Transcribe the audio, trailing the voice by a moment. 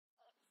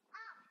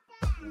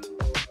Hey,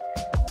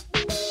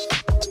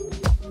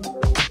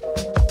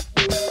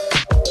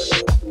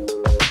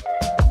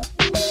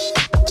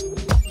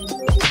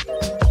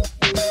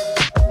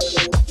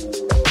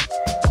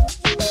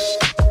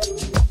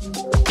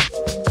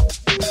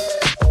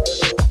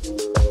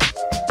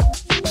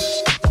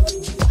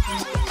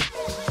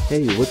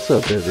 what's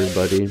up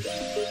everybody?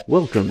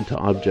 Welcome to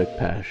Object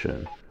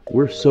Passion.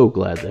 We're so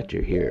glad that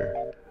you're here.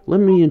 Let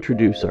me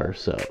introduce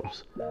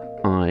ourselves.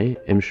 I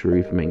am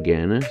Sharif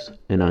Manganis,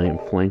 and I am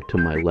flanked to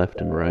my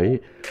left and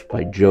right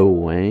by Joe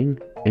Wang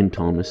and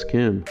Thomas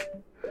Kim.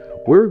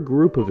 We're a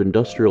group of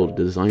industrial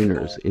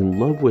designers in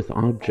love with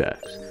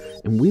objects,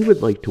 and we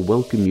would like to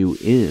welcome you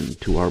in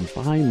to our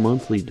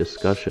bi-monthly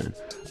discussion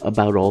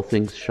about all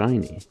things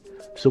shiny.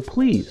 So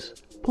please,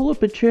 pull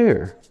up a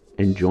chair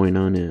and join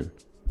on in.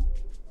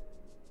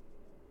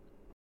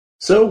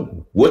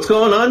 So, what's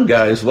going on,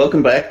 guys?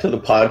 Welcome back to the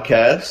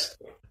podcast.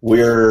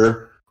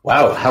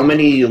 How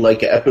many,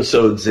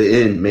 episodes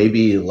in?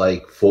 Maybe,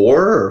 4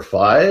 or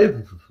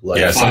 5?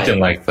 Yeah, something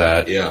like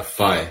that. Yeah,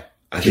 5.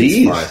 I think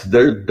Geez, it's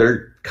 5.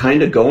 they're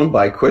kind of going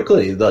by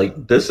quickly.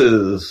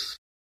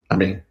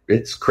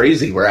 It's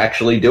crazy. We're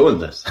actually doing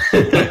this.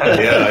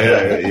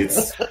 yeah,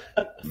 it's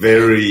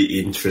very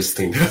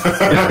interesting. And,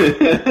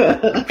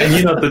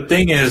 the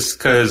thing is,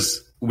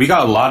 because we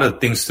got a lot of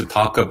things to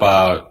talk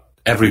about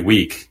every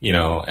week,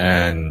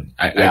 and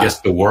I guess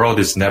the world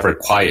is never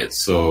quiet.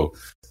 So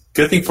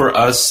good thing for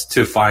us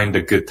to find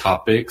the good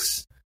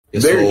topics.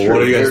 Very so true,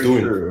 what are you guys very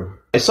doing? True.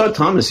 I saw,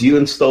 Thomas, you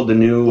installed a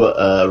new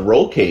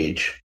roll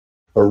cage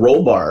or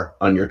roll bar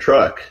on your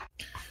truck.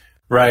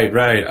 Right.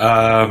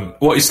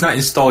 Well, it's not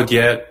installed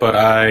yet, but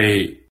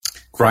I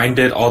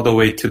grinded all the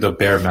way to the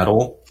bare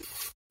metal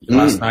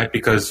last night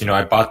because,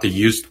 I bought the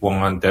used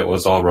one that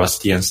was all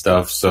rusty and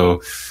stuff.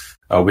 So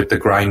with the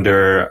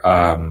grinder,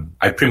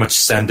 I pretty much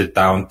sand it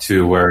down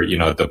to where,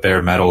 the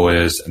bare metal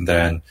is. And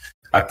then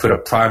I put a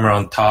primer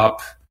on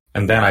top.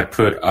 And then I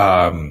put,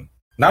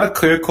 not a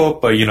clear coat,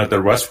 but,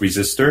 the rust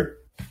resistor,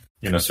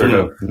 Nice.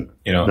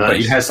 But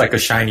it has a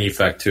shiny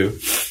effect too.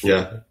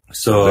 Yeah.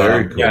 So,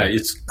 Very cool.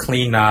 It's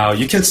clean now.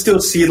 You can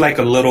still see a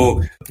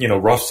little,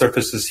 rough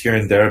surfaces here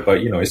and there, but,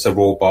 it's a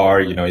roll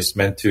bar, it's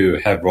meant to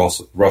have rough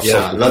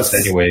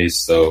surfaces anyways.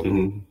 So,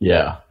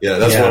 Yeah,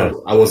 that's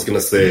what I was going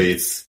to say.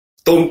 It's,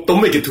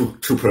 don't make it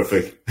too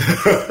perfect.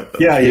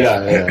 Yeah.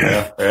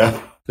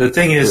 The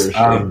thing is,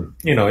 sure.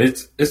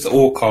 it's an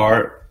old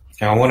car,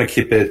 and I want to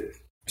keep it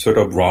sort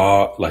of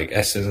raw,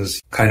 essence,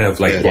 kind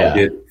of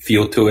rugged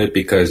feel to it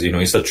because,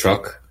 it's a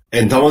truck.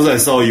 And Thomas, I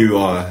saw you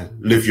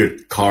lift your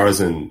cars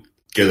and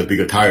get a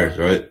bigger tires,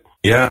 right?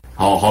 Yeah.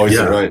 How is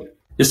it, right?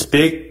 It's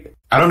big.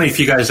 I don't know if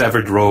you guys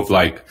ever drove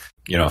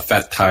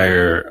fat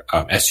tire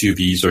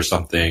SUVs or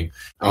something.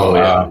 Oh,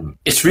 yeah.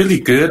 It's really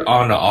good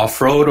on an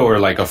off-road or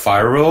a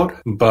fire road,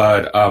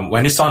 but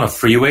when it's on a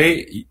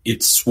freeway,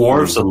 it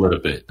swerves a little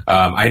bit.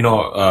 I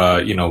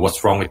know,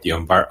 what's wrong with the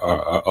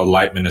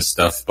alignment and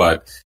stuff,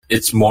 but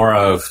it's more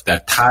of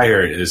that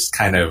tire is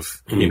kind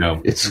of,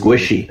 It's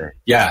squishy.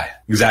 Yeah,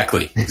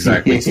 exactly.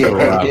 So,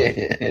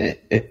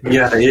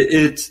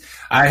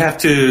 I have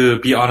to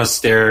be on a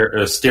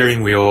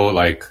steering wheel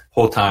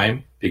whole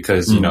time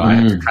because, I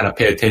have to kind of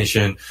pay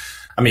attention.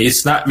 I mean,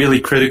 it's not really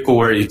critical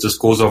where it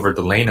just goes over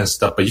the lane and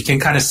stuff, but you can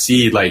kind of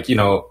see you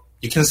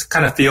can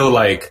kind of feel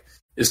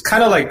it's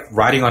kind of like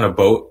riding on a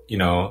boat, it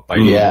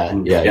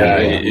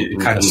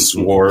kind of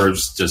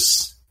swerves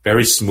just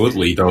very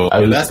smoothly though.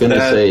 I was going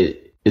to say,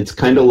 it's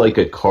kind of like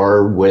a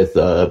car with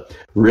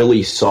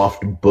really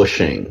soft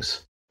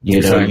bushings.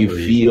 Exactly. You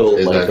feel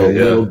a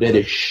little bit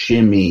of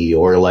shimmy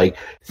or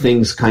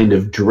things kind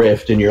of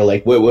drift and you're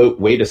like,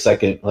 wait a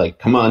second.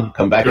 Come on,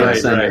 come back in the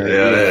center.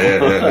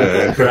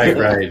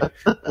 Right.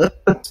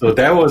 So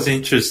that was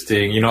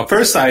interesting.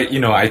 First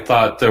I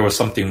thought there was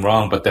something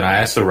wrong, but then I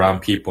asked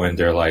around people and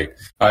they're like,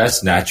 oh,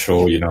 that's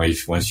natural,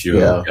 once you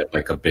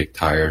get a big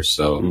tire.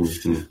 So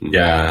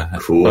yeah,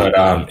 cool. But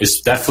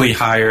it's definitely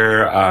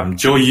higher.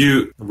 Joe,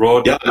 you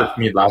rode with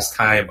me last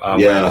time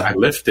when I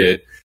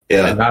lifted.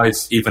 Yeah. And now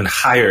it's even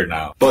higher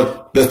now.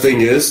 But the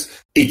thing is,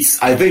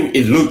 I think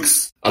it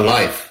looks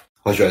alive.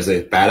 How should I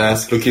say?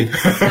 Badass looking.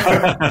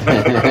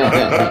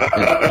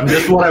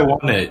 That's what I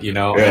wanted,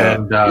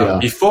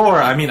 And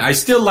before, I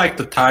still liked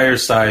the tire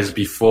size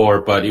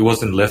before, but it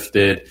wasn't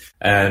lifted.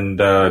 And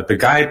the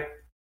guy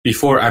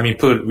before,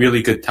 put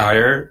really good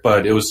tire,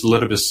 but it was a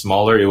little bit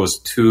smaller. It was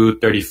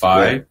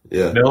 235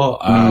 mil,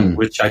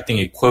 which I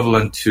think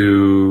equivalent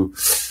to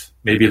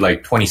maybe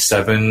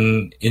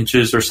 27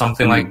 inches or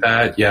something like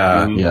that.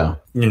 Yeah.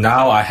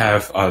 Now I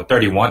have a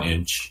 31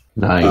 inch.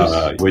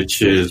 Nice.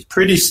 Which is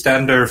pretty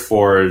standard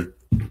for,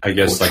 I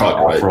guess,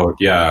 off-road. Right?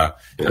 Yeah.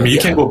 You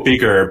can go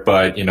bigger,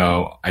 but,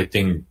 I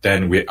think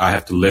then I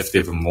have to lift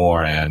even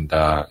more. And,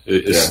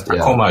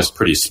 Tacoma is a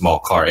pretty small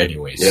car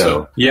anyway. Yeah.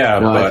 So,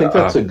 I think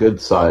that's a good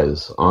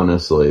size,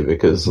 honestly,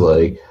 because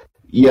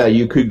Yeah,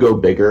 you could go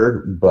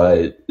bigger,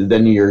 but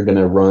then you're going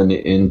to run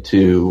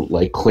into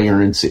like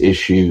clearance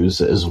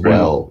issues as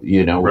well,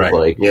 you know, with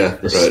like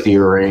the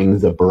steering,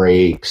 the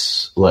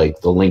brakes,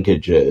 like the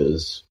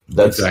linkages.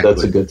 That's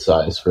a good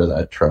size for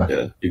that truck.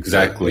 Yeah,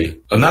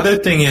 exactly. Another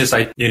thing is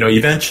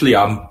eventually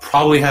I'm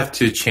probably have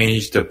to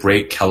change the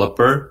brake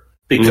caliper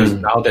because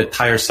now that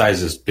tire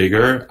size is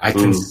bigger, I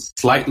can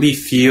slightly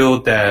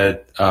feel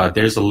that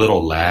there's a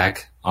little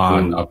lag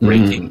on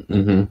braking.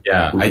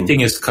 I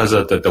think it's because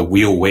of the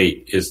wheel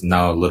weight is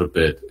now a little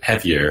bit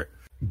heavier.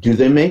 Do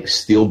they make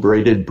steel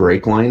braided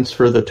brake lines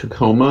for the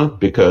Tacoma?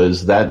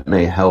 Because that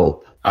may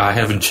help. I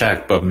haven't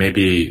checked, but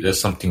maybe there's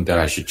something that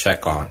I should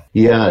check on.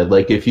 Yeah,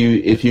 like if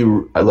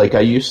you like,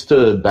 I used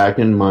to, back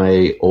in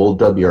my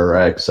old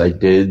WRX,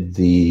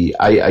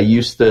 I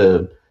used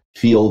to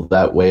feel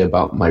that way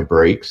about my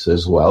brakes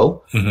as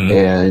well.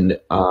 And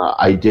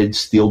I did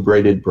steel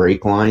braided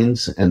brake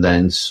lines and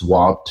then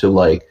swapped to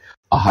like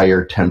a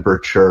higher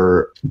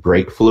temperature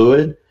brake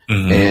fluid,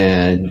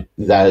 and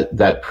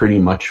that pretty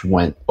much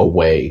went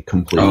away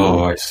completely.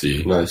 Oh, I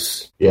see.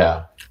 Nice.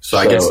 Yeah. So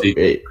I guess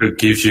it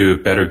gives you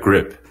better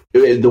grip.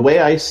 The way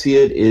I see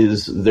it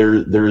is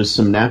there is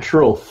some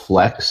natural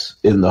flex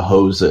in the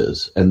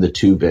hoses and the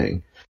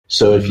tubing.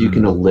 So if you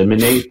can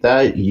eliminate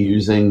that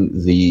using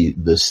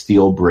the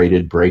steel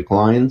braided brake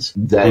lines,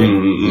 then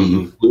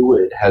the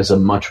fluid has a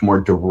much more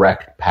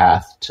direct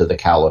path to the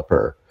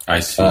caliper.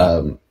 I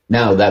see.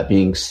 Now, that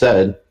being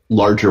said,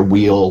 larger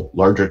wheel,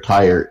 larger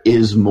tire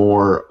is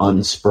more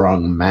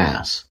unsprung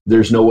mass.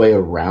 There's no way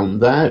around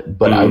that,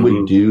 but I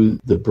would do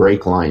the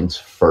brake lines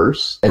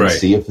first and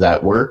see if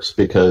that works,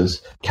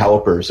 because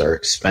calipers are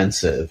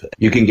expensive.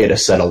 You can get a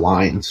set of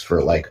lines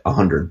for like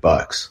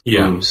 $100.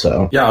 Yeah.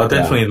 So I'll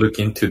definitely look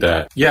into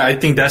that. Yeah, I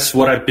think that's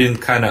what I've been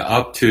kind of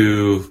up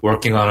to,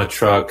 working on a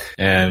truck,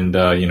 and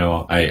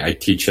I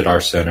teach at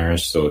our center,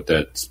 so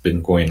that's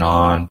been going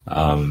on.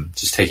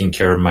 Just taking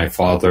care of my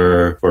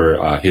father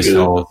for his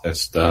health and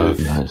stuff.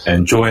 Nice.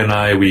 And Joy and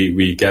I,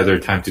 we gather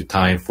time to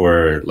time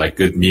for like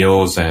good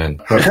meals,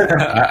 and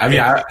I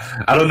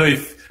don't know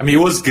it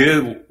was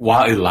good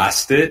while it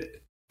lasted.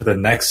 The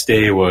next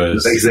day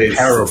was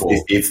terrible.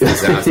 It's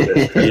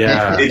disaster.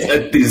 Yeah. It's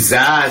a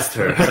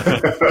disaster.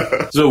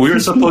 So we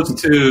were supposed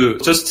to,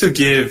 just to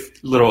give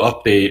a little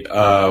update,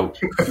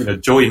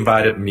 Joe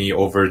invited me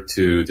over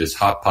to this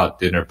hot pot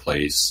dinner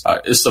place.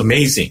 It's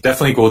amazing.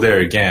 Definitely go there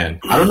again.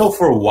 I don't know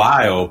for a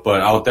while, but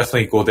I'll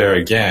definitely go there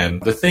again.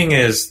 The thing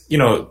is,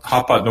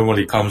 hot pot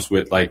normally comes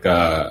with like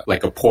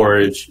a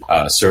porridge,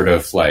 sort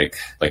of like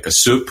a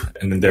soup,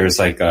 and then there's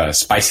like a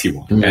spicy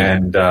one.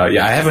 And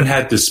I haven't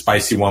had this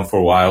spicy one for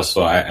a while.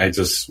 So I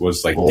just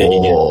was like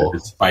digging into the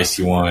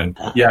spicy one.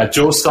 Yeah,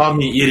 Joe saw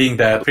me eating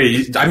that.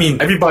 I mean,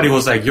 everybody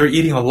was like, "You're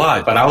eating a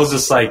lot," but I was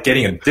just like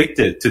getting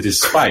addicted to this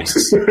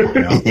spice.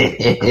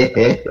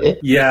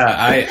 Yeah,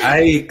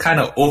 I kind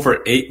of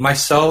overate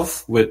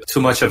myself with too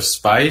much of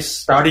spice.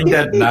 Starting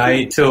that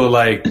night till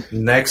like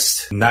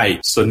next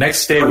night. So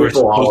next day we were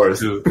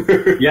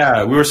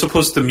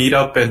supposed to meet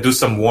up and do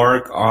some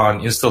work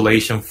on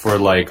installation for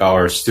like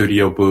our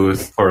studio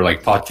booth for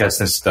like podcasts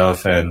and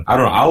stuff. And I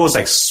don't know, I was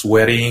like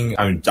sweating.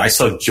 I mean, I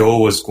saw Joe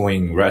was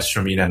going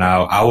restroom in and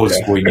out. I was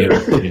going in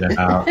and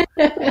out.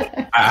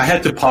 I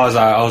had to pause.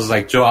 I was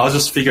like, Joe, I'll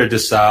just figure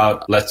this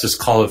out. Let's just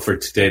call it for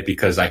today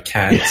because I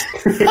can't.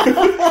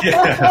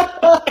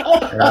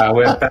 I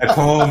went back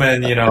home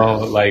and,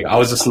 I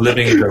was just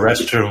living in the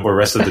restroom for the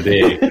rest of the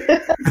day.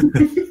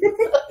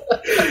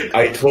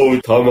 I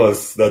told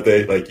Thomas that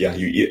day,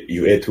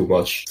 you ate too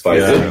much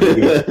spice. Yeah. You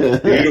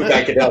need to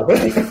back it up.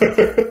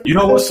 You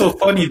know what's so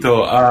funny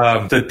though?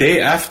 The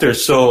day after,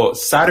 so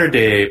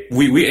Saturday,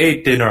 we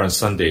ate dinner on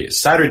Sunday.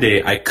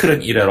 Saturday, I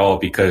couldn't eat at all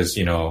because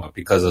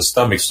of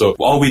stomach. So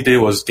all we did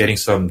was getting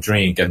some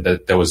drink, and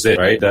that was it,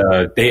 right?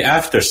 The day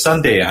after,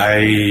 Sunday, I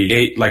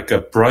ate like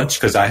a brunch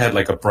because I had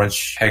like a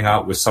brunch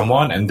hangout with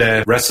someone, and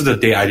then rest of the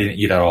day I didn't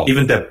eat at all.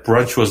 Even that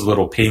brunch was a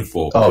little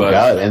painful. Oh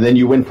God! And then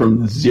you went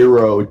from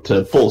 0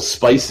 to full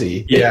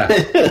spicy. Yeah.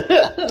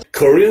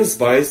 Korean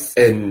spice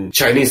and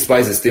Chinese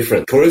spice is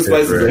different. Korean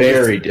spice is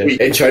very different.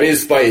 And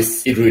Chinese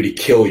spice, it really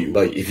kill you,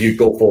 like if you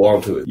go full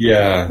on to it.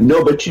 Yeah.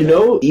 No, but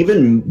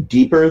even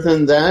deeper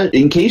than that,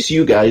 in case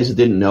you guys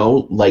didn't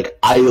know, like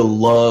I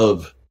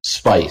love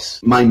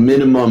spice. My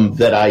minimum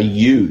that I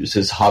use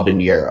is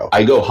habanero.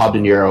 I go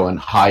habanero and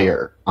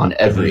higher on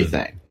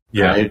everything.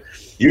 Yeah. Right?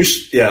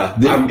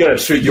 I'm gonna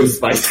treat you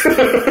spice.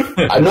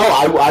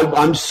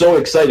 I'm so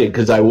excited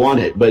because I want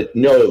it. But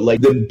no,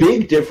 like the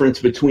big difference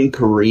between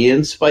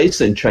Korean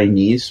spice and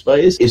Chinese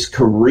spice is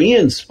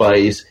Korean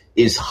spice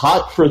is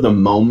hot for the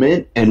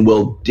moment and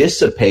will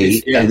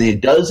dissipate, and it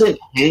doesn't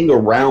hang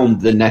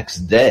around the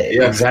next day.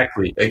 Yeah,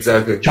 exactly.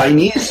 Exactly.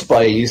 Chinese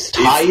spice,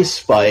 Thai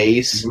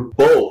spice,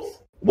 both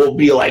will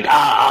be like,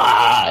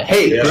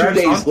 hey, 2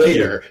 days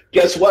later,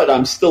 guess what?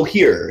 I'm still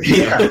here.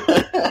 Yeah.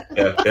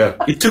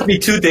 It took me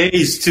 2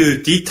 days to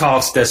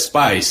detox that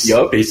spice,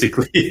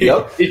 basically.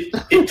 Yep.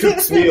 It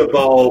took me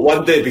about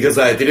 1 day because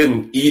I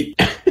didn't eat.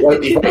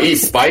 If I eat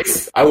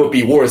spice, I would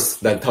be worse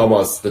than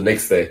Thomas the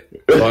next day.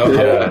 So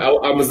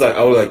I was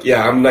like,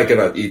 yeah, I'm not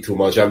gonna eat too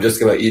much. I'm just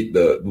gonna eat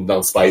the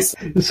non-spice.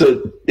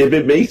 So if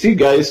it makes you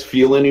guys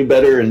feel any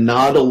better and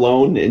not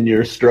alone in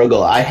your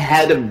struggle, I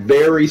had a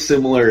very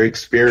similar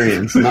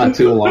experience not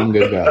too long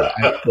ago.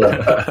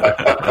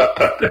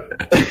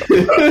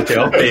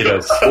 Update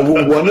us.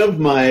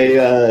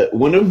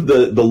 One of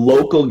the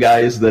local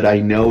guys that I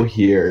know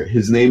here,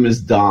 his name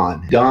is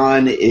Don.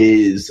 Don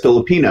is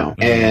Filipino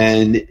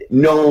and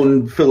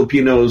known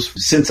Filipinos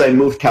since I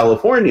moved to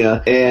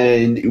California,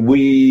 and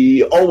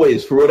we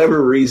always, for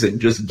whatever reason,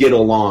 just get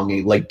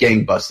along like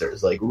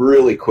gangbusters, like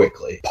really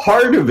quickly.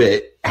 Part of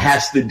it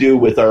has to do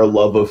with our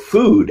love of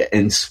food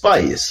and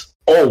spice.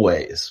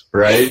 Always,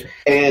 right?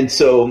 And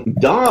so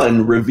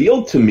Don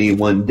revealed to me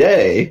one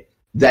day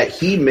that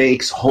he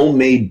makes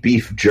homemade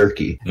beef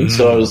jerky. And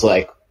so I was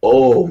like,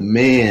 oh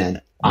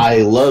man, I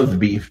love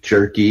beef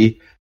jerky.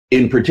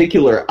 In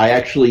particular, I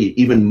actually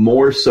even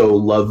more so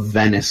love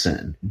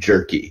venison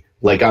jerky.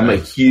 Like I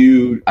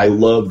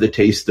love the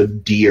taste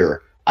of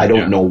deer. I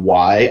don't know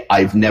why.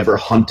 I've never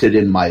hunted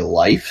in my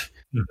life.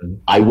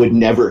 I would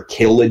never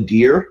kill a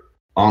deer,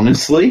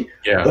 honestly,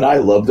 but I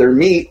love their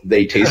meat.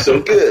 They taste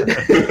so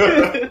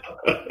good.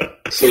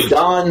 So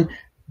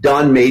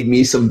Don made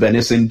me some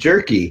venison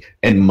jerky,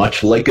 and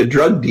much like a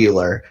drug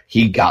dealer,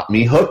 he got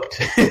me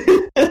hooked.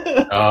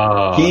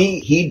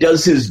 He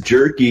does his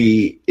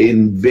jerky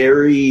in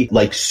very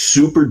like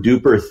super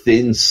duper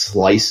thin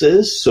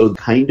slices, so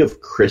kind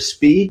of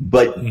crispy,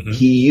 but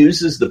he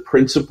uses the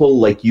principle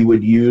like you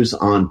would use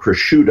on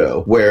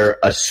prosciutto, where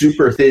a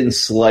super thin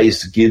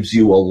slice gives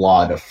you a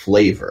lot of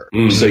flavor.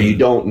 So you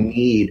don't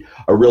need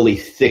a really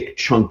thick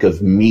chunk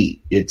of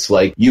meat. It's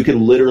like you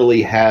can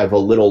literally have a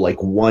little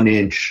like 1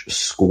 inch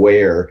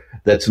square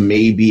that's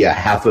maybe a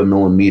 0.5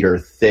 millimeter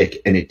thick,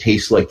 and it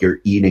tastes like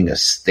you're eating a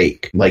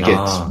steak. Like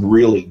it's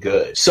really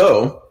good.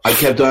 So I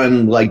kept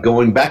on like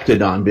going back to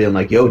Don, being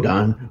like, yo,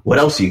 Don, what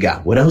else you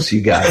got? What else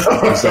you got?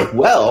 He's like,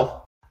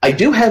 well, I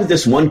do have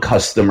this one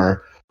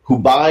customer who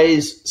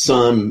buys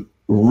some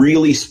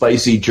really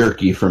spicy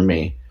jerky from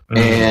me,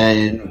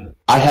 and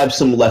I have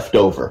some left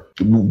over.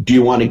 Do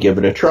you want to give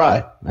it a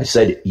try? I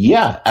said,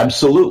 yeah,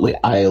 absolutely.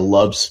 I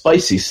love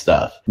spicy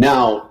stuff.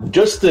 Now,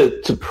 just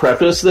to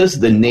preface this,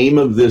 the name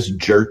of this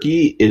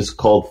jerky is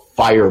called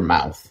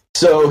Firemouth.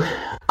 So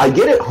I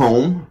get it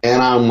home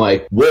and I'm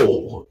like,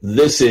 whoa,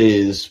 this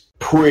is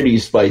pretty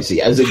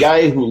spicy. As a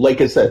guy who, like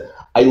I said,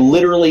 I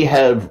literally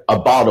have a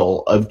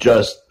bottle of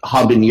just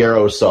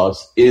habanero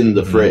sauce in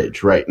the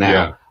fridge right now.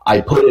 Yeah.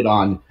 I put it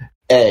on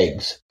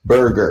eggs,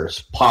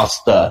 burgers,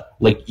 pasta,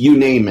 like you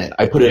name it.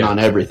 I put it on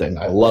everything.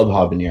 I love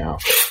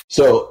habanero.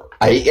 So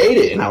I ate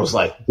it and I was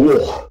like,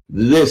 whoa,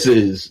 this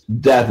is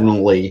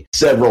definitely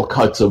several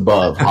cuts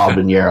above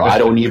habanero. I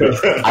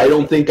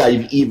don't think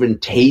I've even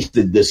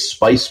tasted this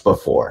spice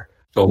before.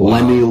 Oh, wow.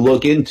 Let me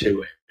look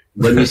into it.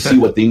 Let me see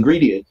what the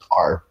ingredients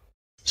are.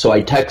 So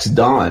I text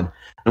Don.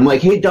 I'm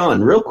like, hey,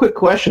 Don, real quick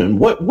question.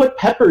 What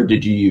pepper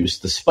did you use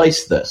to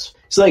spice this?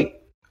 It's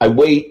like, I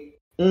wait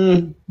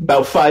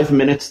about 5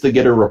 minutes to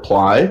get a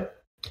reply.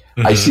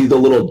 I see the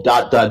little ...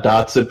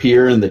 dots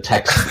appear in the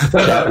text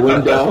chat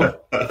window.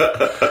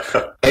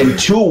 And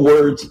 2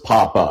 words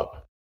pop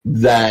up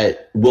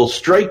that will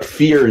strike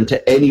fear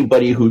into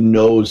anybody who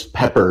knows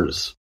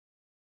peppers.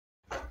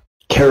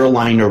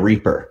 Carolina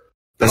Reaper.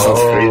 That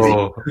sounds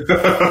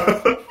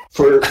crazy.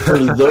 For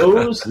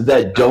those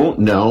that don't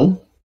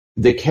know,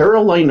 the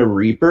Carolina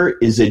Reaper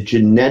is a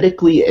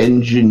genetically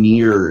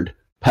engineered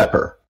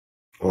pepper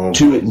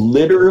to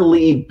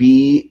literally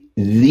be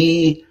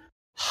the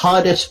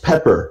hottest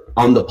pepper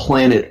on the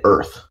planet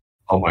Earth.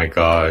 Oh my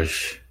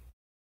gosh.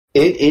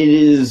 It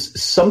is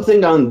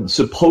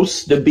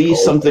supposed to be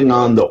something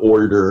on the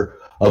order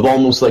of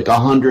almost like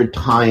 100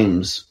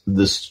 times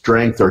the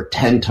strength, or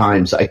 10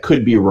 times, I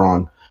could be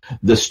wrong,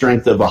 the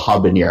strength of a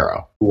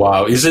habanero.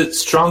 Wow. Is it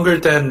stronger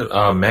than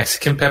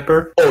Mexican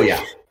pepper? Oh,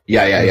 yeah.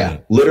 Yeah.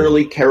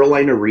 Literally,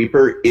 Carolina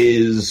Reaper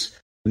is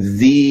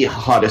the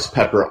hottest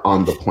pepper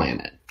on the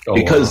planet.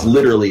 Because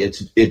literally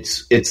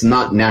it's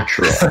not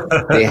natural.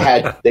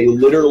 They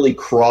literally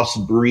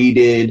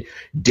crossbreeded,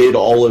 did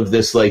all of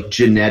this like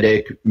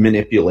genetic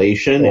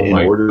manipulation in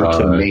order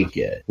to make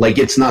it. Like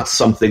it's not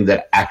something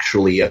that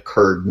actually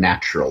occurred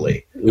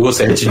naturally. It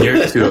was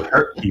engineered to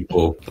hurt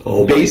people.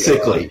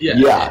 Basically.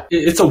 Yeah.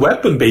 It's a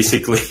weapon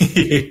basically.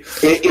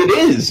 It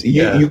is.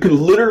 You can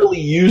literally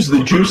use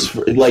the juice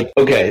for, like,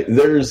 okay,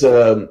 there's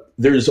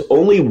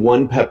only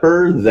one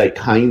pepper that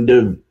kind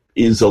of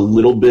is a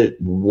little bit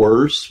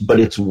worse, but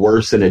it's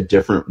worse in a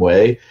different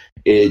way.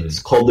 It's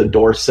called the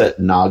Dorset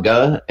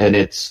Naga, and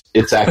it's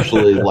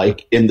actually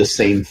like in the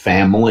same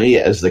family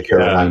as the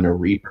Carolina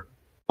Reaper.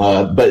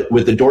 But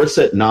with the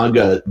Dorset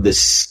Naga, the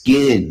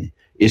skin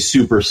is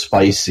super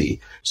spicy.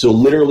 So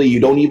literally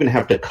you don't even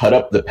have to cut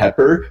up the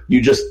pepper.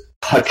 You just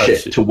touch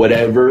it to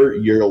whatever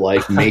you're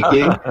like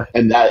making,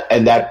 and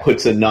that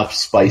puts enough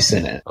spice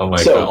in it. Oh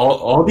my god!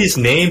 All these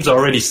names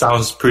already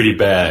sounds pretty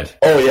bad.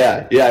 Oh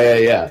yeah.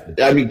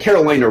 I mean,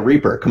 Carolina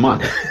Reaper. Come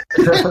on.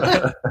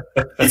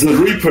 It's a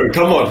Reaper.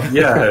 Come on.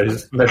 Yeah,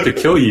 it's meant to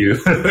kill you.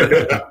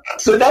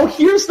 So now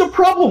here's the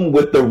problem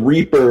with the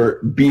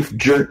Reaper beef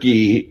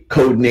jerky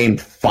codenamed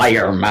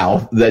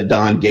Firemouth that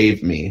Don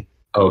gave me.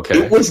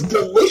 Okay. It was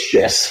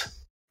delicious.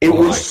 It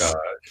was my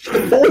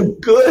god. so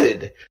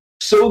good.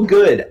 So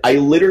good. I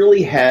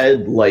literally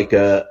had like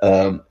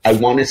I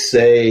want to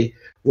say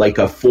like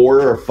a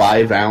 4 or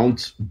 5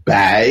 ounce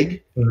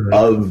bag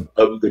of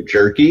the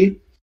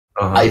jerky.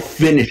 I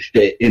finished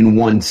it in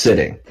one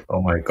sitting.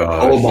 Oh my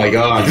god. Oh my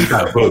god.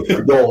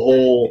 The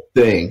whole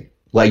thing.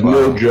 Like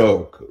no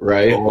joke,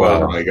 right?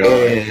 Oh my god.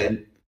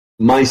 And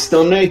my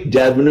stomach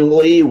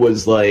definitely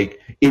was like,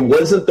 it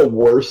wasn't the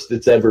worst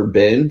it's ever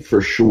been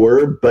for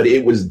sure, but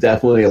it was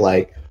definitely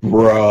like,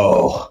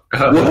 bro,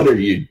 what are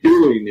you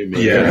doing to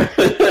me? Yeah.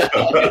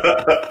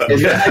 And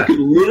then I could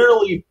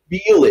literally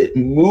feel it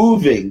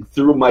moving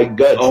through my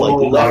guts.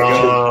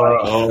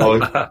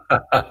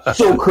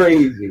 So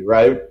crazy,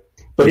 right?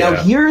 But now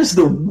here's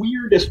the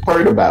weirdest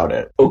part about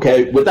it,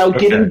 okay? Without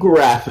getting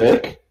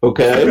graphic,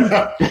 okay?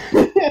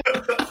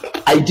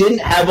 I didn't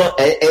have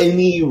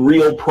any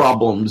real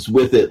problems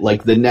with it,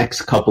 like, the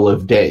next couple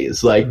of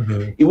days. Like,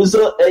 it was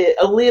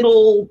a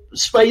little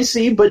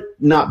spicy, but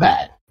not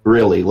bad,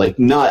 really. Like,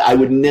 I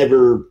would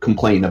never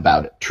complain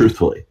about it,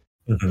 truthfully.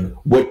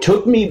 What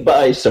took me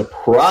by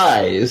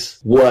surprise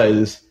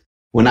was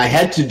when I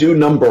had to do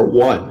number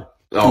 1.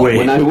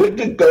 When I went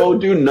to go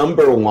do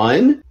number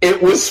 1,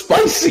 it was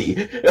spicy.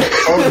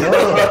 Oh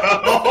no!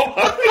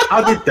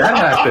 How did that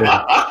happen?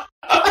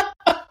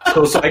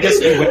 So I guess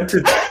you went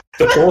to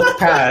the both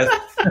path.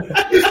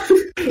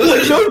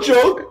 No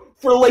joke.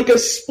 For like a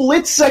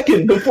split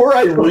second before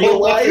I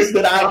realized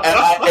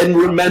that and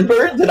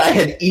remembered that I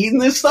had eaten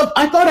this stuff,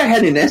 I thought I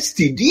had an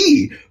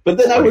STD. But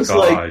then I was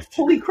like,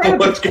 holy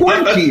crap, it's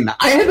quarantine.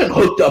 I haven't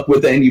hooked up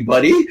with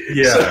anybody.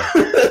 Yeah.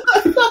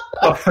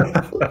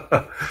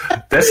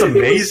 That's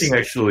amazing,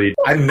 actually.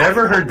 I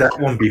never heard that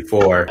one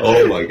before.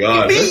 Oh my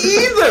god. Me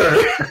either.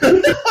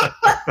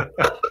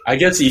 I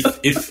guess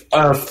if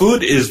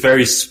food is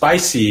very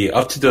spicy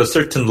up to the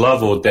certain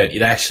level, that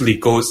it actually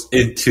goes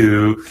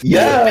into the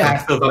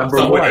path of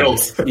number 1.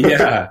 Else.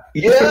 Yeah.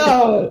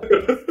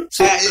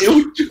 So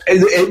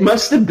it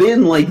must have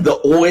been like the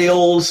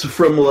oils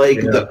from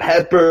like the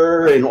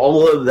pepper and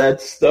all of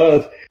that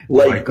stuff.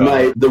 Like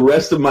the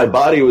rest of my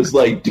body was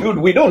like, dude,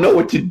 we don't know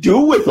what to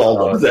do with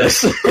all of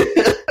this.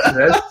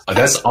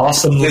 That's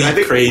awesomely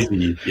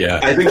crazy. Yeah,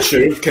 I think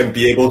Sharif can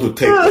be able to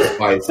take the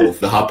spice of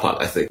the hot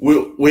pot. I think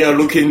we are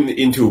looking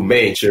into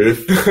May,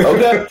 Sharif.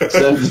 Okay,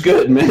 sounds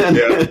good, man.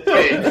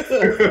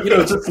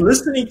 Just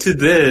listening to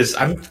this,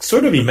 I'm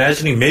sort of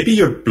imagining maybe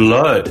your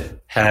blood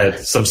had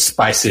some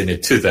spice in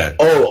it too. Then,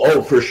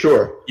 oh, for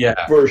sure.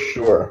 Yeah, for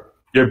sure.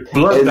 Your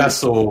blood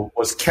vessel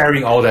was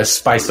carrying all that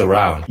spice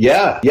around.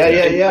 Yeah.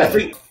 I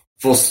think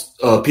for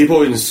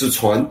people in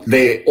Sichuan,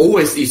 they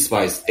always eat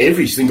spice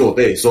every single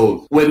day.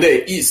 So when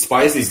they eat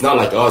spice, it's not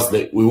like us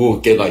that we will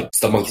get like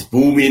stomachs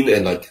booming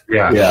and like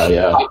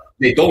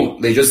They don't.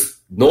 They just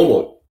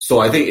normal. So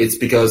I think it's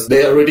because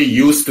they're already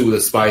used to the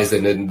spice,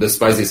 and then the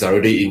spice is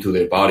already into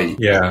their body.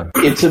 Yeah.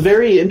 It's a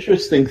very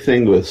interesting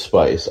thing with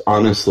spice,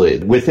 honestly.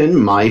 Within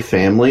my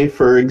family,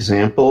 for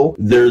example,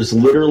 there's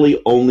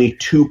literally only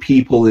 2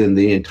 people in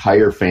the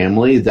entire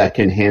family that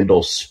can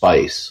handle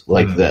spice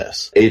like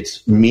this.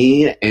 It's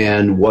me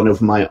and one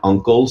of my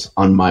uncles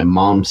on my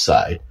mom's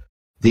side.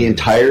 The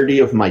entirety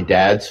of my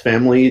dad's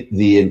family,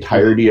 the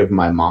entirety of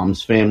my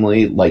mom's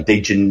family, like,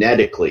 they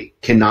genetically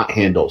cannot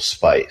handle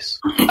spice.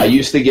 I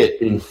used to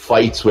get in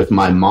fights with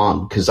my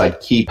mom because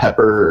I'd keep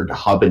peppered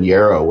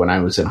habanero when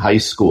I was in high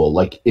school,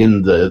 like,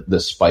 in the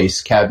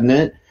spice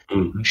cabinet.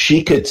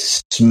 She could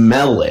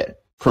smell it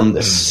from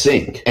the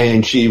sink,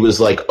 and she was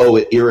like, oh,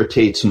 it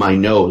irritates my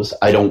nose.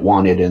 I don't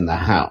want it in the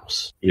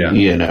house. Yeah.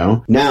 You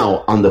know?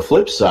 Now, on the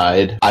flip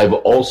side, I've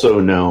also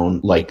known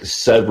like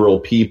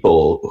several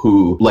people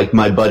who, like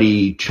my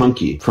buddy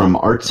Chunky from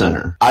Art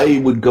Center. I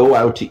would go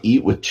out to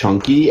eat with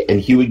Chunky,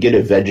 and he would get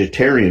a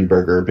vegetarian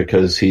burger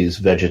because he's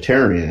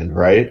vegetarian,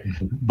 right?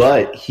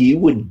 But he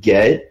would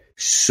get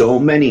so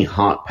many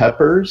hot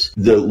peppers.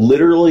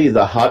 Literally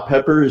the hot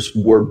peppers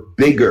were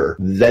bigger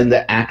than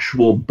the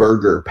actual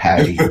burger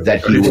patty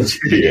that he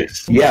was eating.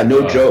 Yeah,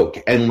 no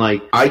joke. And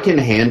like, I can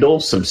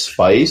handle some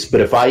spice,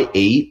 but if I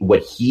ate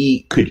what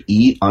he could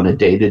eat on a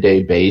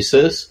day-to-day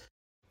basis,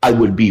 I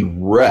would be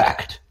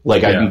wrecked.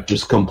 Like, I'd be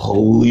just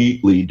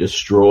completely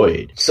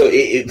destroyed. So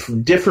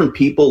different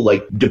people,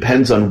 like,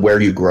 depends on where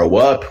you grow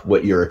up,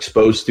 what you're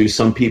exposed to.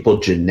 Some people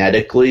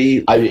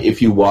genetically,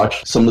 if you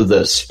watch some of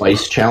the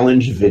Spice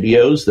Challenge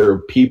videos, there are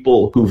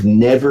people who've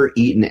never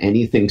eaten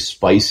anything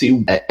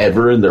spicy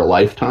ever in their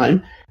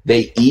lifetime.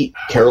 They eat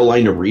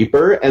Carolina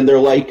Reaper, and they're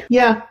like,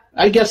 yeah,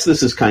 I guess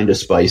this is kind of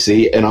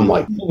spicy. And I'm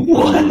like,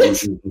 what?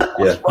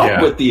 What's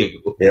wrong with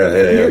you?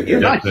 You're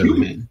not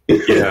human.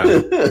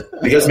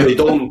 Because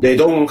they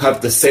don't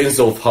have the sense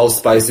of how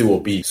spicy will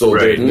be. So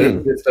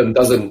their system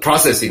doesn't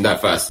process it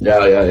that fast.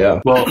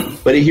 Well,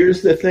 but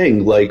here's the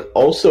thing, like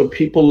also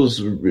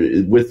people's,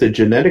 with the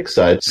genetic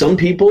side, some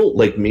people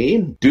like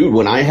me, dude,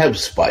 when I have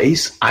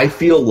spice, I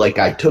feel like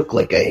I took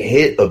like a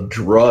hit of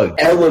drug,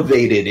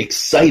 elevated,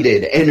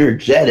 excited,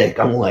 energetic.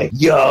 I'm like,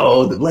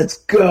 yo, let's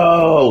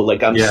go.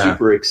 Like I'm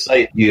super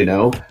excited, you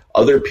know?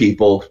 Other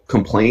people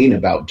complain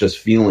about just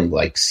feeling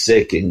like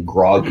sick and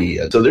groggy.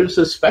 So there's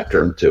a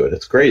spectrum to it.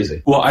 It's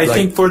crazy. Well, I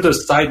think for the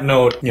side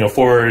note, you know,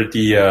 for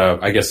the,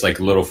 I guess like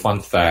little fun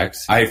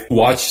facts, I've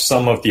watched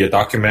some of the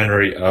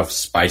documentary of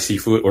spicy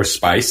food or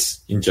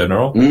spice in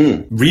general.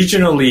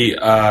 Regionally,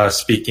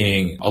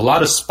 speaking, a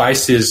lot of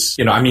spices,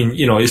 you know, I mean,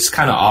 you know, it's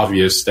kind of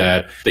obvious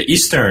that the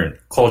Eastern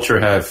culture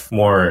have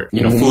more,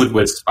 you know, food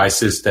with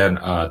spices than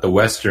the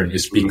Western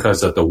is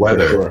because of the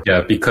weather. Sure.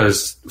 Yeah,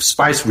 because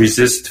spice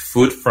resists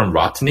food from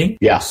rottening.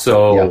 Yeah.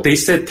 So they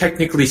said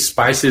technically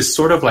spice is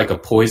sort of like a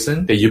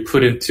poison that you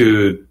put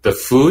into the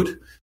food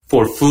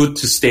for food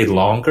to stay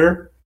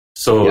longer.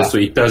 So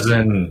it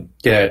doesn't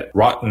get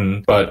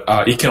rotten, but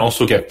it can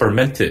also get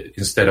fermented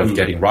instead of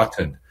getting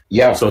rotten.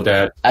 Yeah. So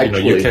that, you know,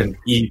 you can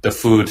eat the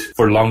food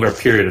for a longer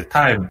period of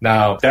time.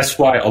 Now, that's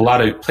why a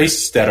lot of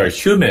places that are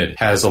humid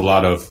has a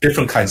lot of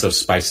different kinds of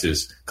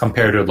spices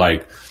compared to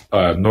like,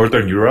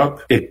 Northern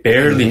Europe. They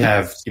barely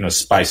have, you know,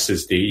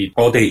 spices they eat.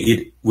 All they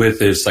eat with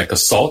is like a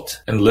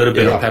salt and a little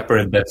bit of pepper,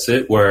 and that's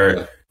it.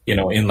 Where, you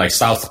know, in like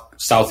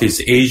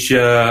Southeast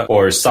Asia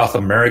or South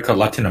America,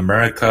 Latin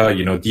America,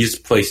 you know, these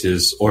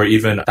places, or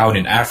even down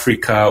in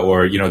Africa,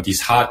 or, you know, these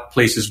hot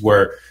places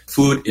where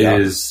food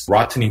is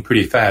rotting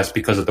pretty fast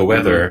because of the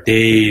weather,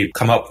 they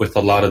come up with a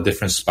lot of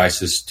different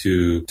spices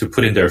to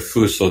put in their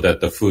food so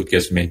that the food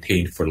gets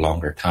maintained for a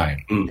longer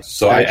time.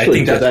 So I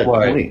think that's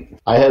why. Point,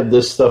 I have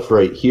this stuff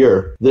right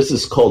here. This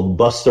is called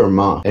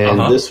basturma.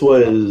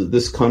 And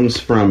this comes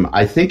from,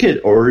 I think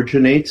it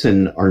originates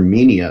in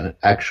Armenia,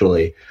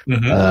 actually.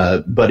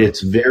 But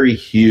it's very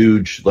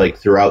huge, like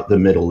throughout the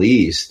Middle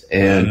East.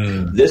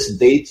 And this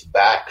dates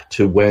back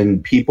to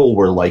when people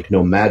were like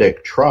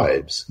nomadic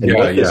tribes. And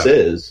what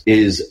this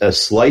is a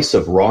slice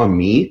of raw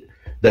meat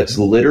that's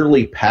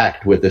literally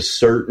packed with a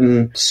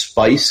certain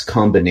spice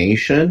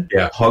combination,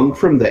 hung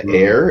from the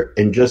air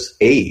and just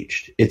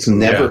aged. It's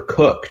never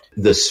cooked.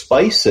 The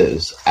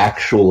spices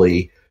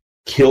actually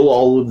kill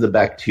all of the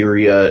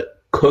bacteria,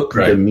 cook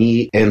the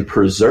meat, and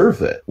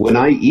preserve it. When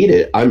I eat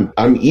it, I'm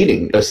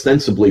eating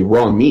ostensibly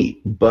raw meat,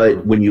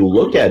 but when you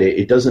look at it,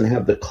 it doesn't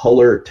have the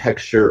color,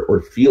 texture,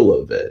 or feel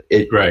of it.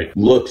 It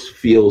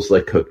feels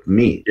like cooked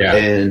meat.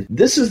 And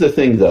this is the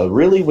thing, though,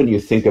 really, when you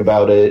think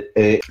about it,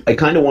 I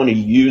kind of want to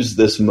use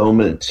this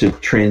moment to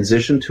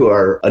transition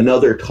to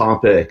another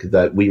topic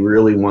that we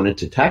really wanted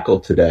to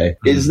tackle today,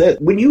 is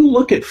that when you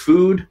look at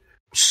food,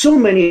 so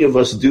many of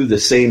us do the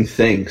same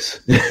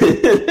things.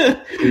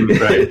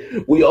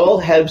 We all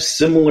have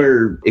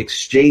similar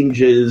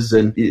exchanges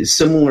and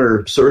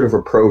similar sort of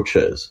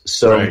approaches.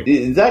 So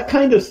that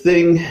kind of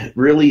thing,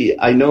 really,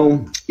 I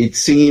know it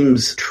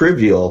seems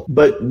trivial,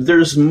 but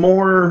there's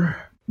more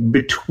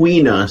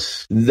between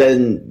us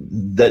than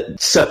that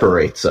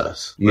separates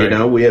us. You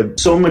know, we have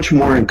so much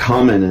more in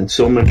common and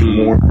so much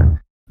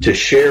more to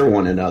share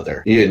one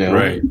another, you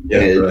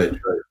know?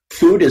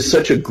 Food is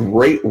such a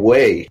great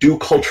way to do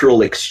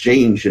cultural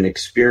exchange and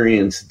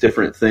experience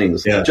different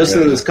things. In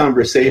this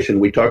conversation,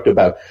 we talked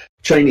about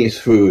Chinese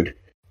food,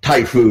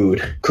 Thai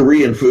food,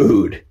 Korean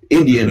food,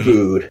 Indian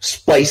food,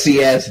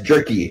 spicy ass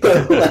jerky,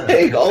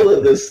 like all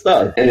of this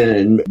stuff,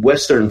 and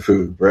Western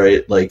food,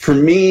 right? Like for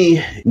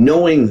me,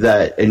 knowing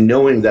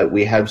that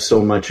we have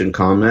so much in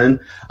common,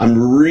 I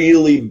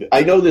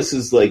know this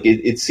is like,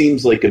 it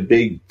seems like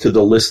to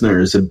the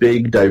listeners, a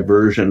big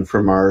diversion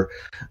from our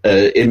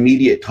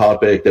immediate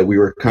topic that we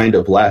were kind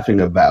of laughing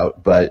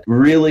about, but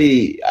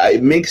really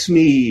it makes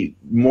me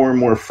more and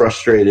more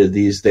frustrated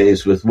these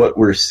days with what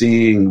we're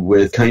seeing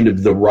with kind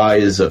of the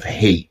rise of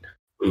hate.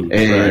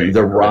 And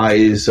the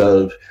rise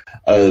of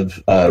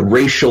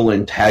racial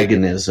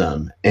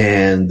antagonism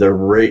and the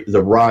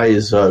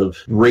rise of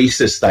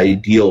racist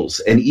ideals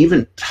and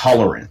even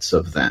tolerance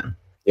of them.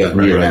 You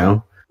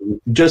know,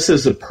 just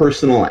as a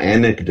personal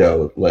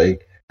anecdote,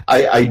 like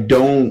I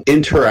don't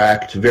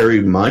interact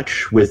very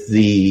much with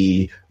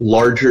the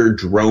larger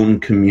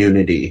drone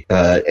community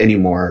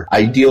anymore.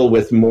 I deal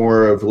with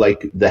more of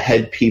like the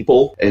head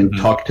people and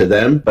talk to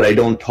them, but I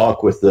don't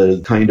talk with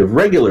the kind of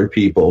regular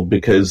people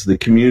because the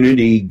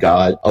community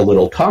got a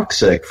little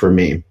toxic for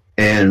me.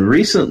 And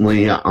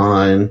recently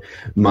on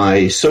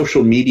my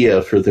social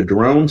media for the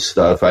drone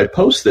stuff, I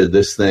posted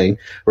this thing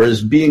where I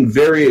was being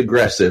very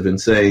aggressive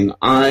and saying,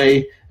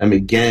 I am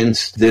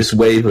against this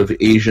wave of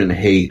Asian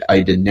hate.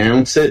 I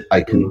denounce it,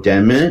 I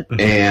condemn it,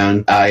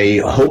 and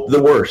I hope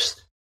the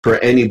worst for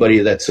anybody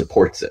that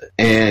supports it.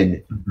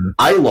 And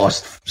I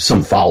lost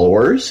some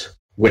followers,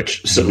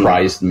 which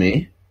surprised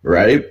me.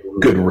 right?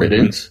 Good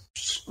riddance.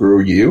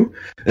 Screw you.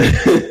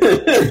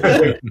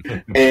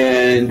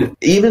 And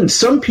even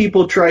some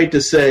people tried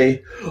to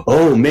say,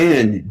 oh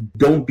man,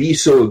 don't be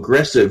so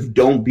aggressive.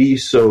 Don't be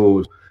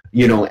so,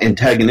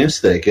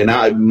 antagonistic. And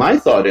my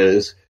thought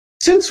is,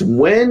 since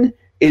when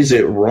is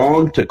it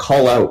wrong to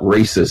call out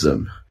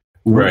racism?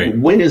 Right.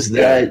 When is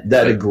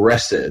that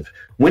aggressive?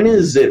 When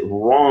is it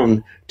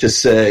wrong to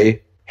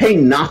say, hey,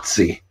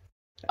 Nazi,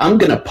 I'm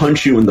going to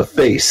punch you in the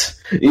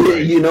face?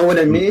 You know what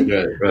I mean?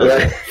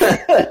 Right.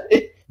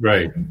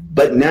 Right.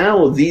 But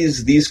now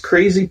these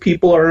crazy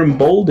people are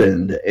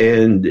emboldened,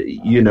 and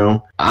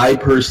I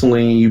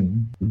personally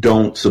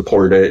don't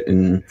support it.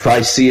 And if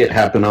I see it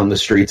happen on the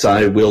streets,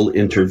 I will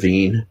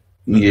intervene.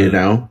 And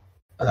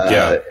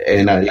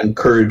I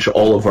encourage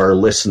all of our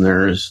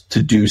listeners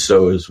to do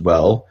so as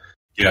well.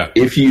 Yeah.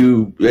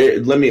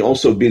 Let me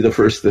also be the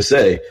first to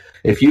say,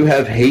 if you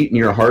have hate in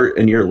your heart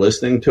and you're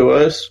listening to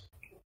us,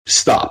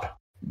 stop.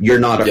 You're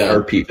not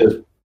our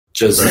people.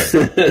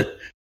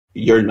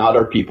 You're not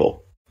our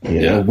people.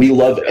 We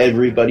love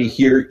everybody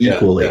here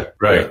equally.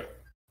 Right.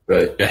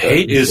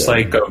 Hate is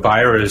like a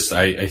virus.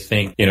 I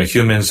think,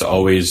 humans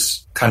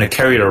always kind of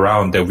carry it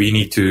around that we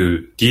need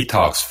to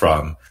detox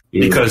from,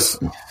 because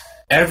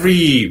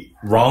every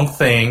wrong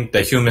thing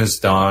that humans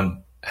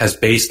done has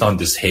based on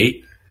this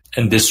hate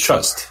and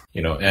distrust,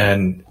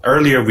 and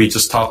earlier we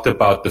just talked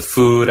about the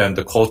food and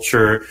the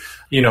culture.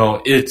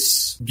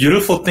 It's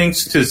beautiful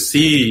things to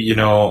see.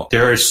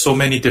 There are so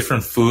many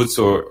different foods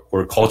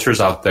or cultures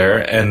out there.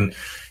 And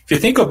if you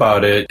think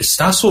about it, it's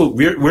not so,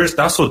 we're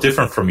not so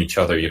different from each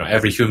other.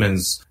 Every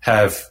humans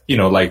have,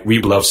 like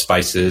we love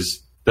spices.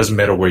 Doesn't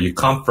matter where you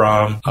come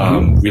from.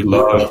 We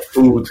love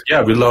food.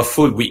 Yeah, we love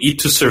food. We eat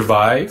to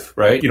survive,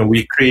 right?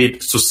 We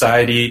create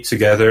society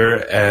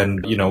together,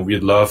 and, we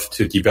love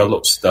to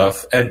develop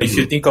stuff. And if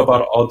you think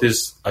about all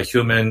this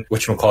human,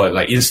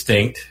 like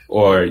instinct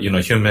or,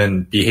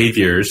 human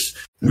behaviors,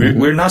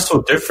 we're not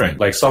so different.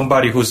 Like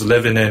somebody who's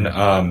living in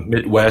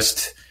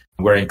Midwest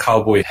wearing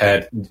cowboy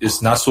hat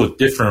is not so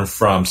different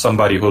from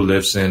somebody who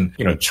lives in,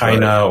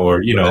 China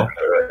or,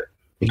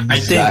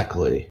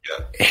 Exactly. I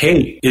think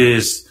hate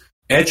is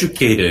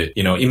educated,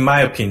 in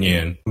my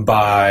opinion,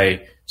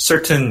 by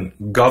certain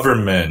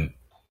government,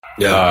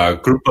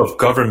 group of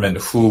government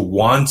who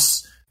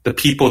wants the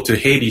people to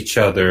hate each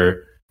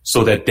other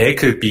so that they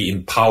could be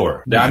in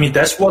power. I mean,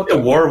 that's what the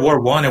World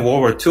War I and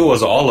World War II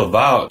was all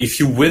about. If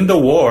you win the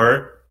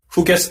war,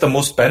 who gets the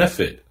most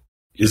benefit?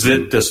 Is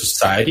it the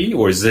society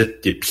or is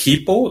it the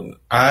people?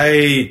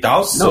 I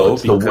doubt so. No,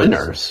 it's the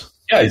winners.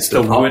 Yeah, it's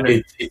the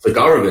winners. It's the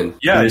government.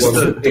 Yeah, it's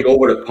to take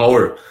over the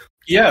power.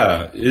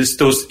 Yeah, it's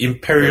those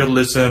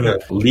imperialism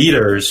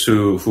leaders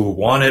who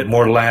wanted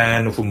more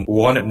land, who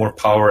wanted more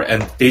power,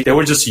 and they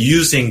were just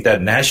using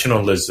that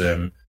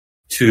nationalism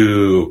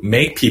to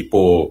make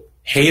people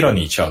hate on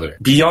each other.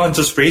 Beyond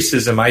just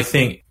racism, I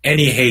think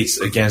any hates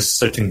against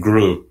certain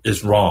group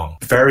is wrong.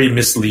 Very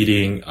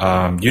misleading.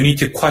 You need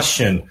to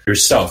question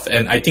yourself.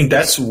 And I think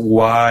that's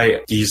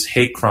why these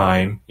hate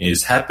crime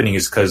is happening,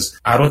 is because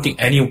I don't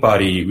think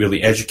anybody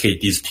really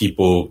educate these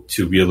people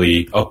to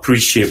really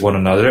appreciate one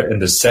another.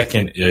 And the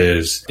second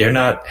is they're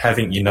not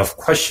having enough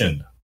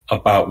question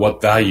about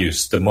what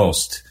values the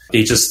most.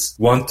 They just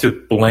want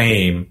to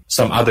blame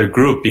some other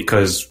group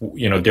because,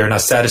 they're not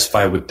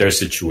satisfied with their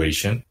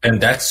situation. And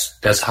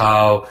that's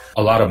how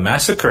a lot of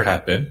massacre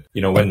happened.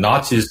 When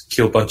Nazis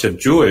killed a bunch of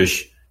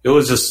Jewish, it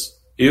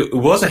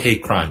was a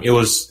hate crime. It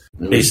was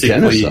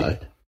basically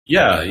genocide.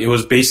 Yeah, it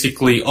was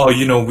basically,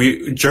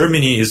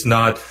 Germany is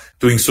not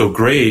doing so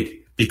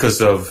great because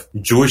of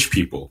Jewish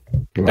people.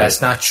 Right. That's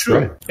not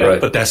true.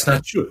 Right. But that's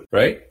not true,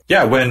 right?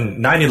 Yeah,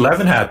 when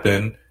 9/11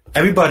 happened,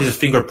 everybody's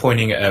finger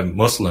pointing at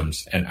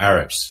Muslims and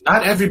Arabs.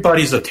 Not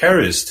everybody's a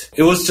terrorist.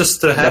 It was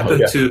just to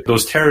happen to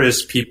those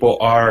terrorist people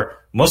are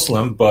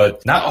Muslim,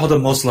 but not all the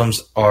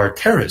Muslims are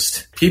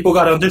terrorists. People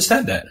got to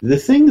understand that. The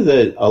thing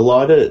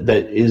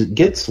that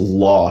gets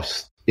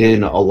lost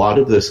in a lot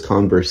of this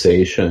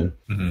conversation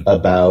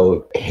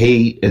about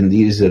hate and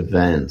these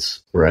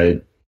events,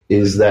 right,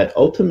 is that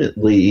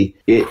ultimately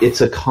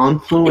it's a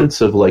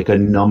confluence of like a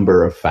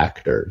number of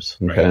factors,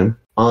 okay? Right.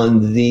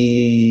 On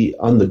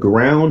the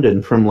ground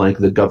and from like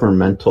the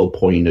governmental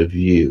point of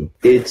view,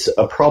 it's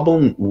a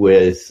problem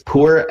with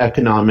poor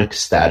economic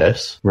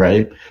status,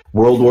 right?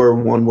 World War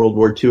I, World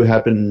War II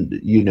happened,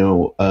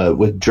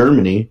 with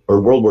Germany, or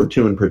World War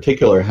II in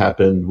particular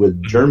happened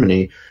with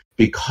Germany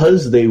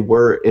because they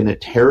were in a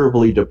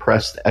terribly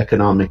depressed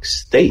economic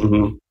state.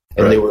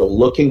 And they were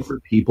looking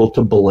for people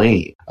to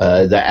blame.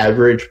 The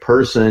average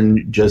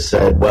person just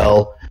said,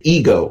 well,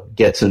 ego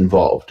gets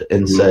involved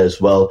and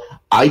says, well,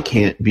 I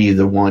can't be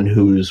the one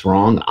who's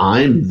wrong.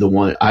 I'm the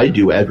one, I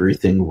do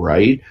everything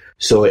right.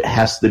 So it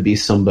has to be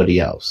somebody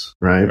else,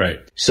 right? Right.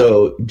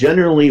 So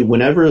generally,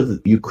 whenever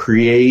you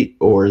create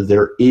or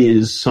there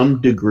is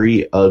some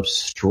degree of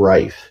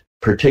strife,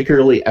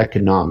 particularly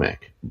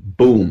economic,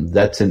 boom,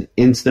 that's an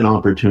instant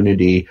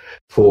opportunity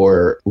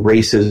for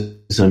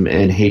racism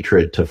and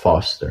hatred to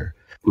foster.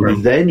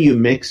 Then you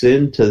mix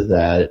into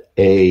that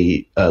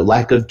a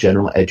lack of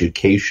general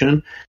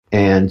education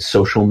and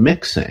social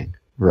mixing,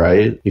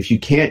 right? If you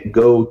can't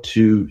go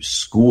to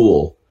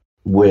school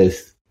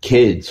with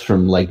kids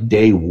from like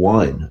day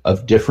one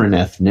of different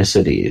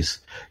ethnicities,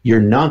 you're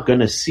not going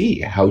to see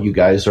how you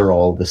guys are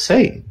all the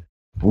same.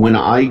 When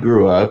I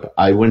grew up,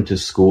 I went to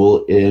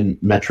school in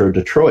Metro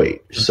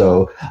Detroit.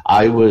 So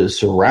I was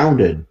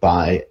surrounded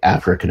by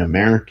African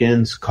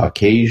Americans,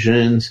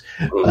 Caucasians,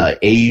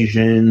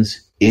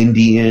 Asians,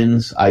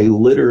 Indians. I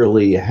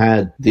literally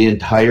had the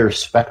entire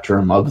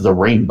spectrum of the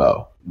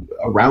rainbow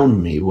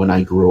around me when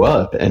I grew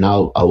up. And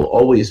I'll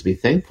always be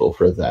thankful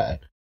for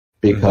that,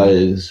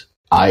 because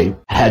I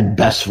had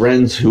best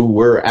friends who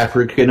were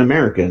African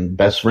American,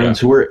 best friends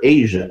who were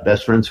Asian,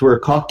 best friends who were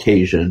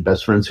Caucasian,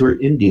 best friends who were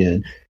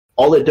Indian,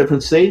 all at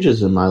different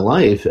stages in my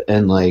life.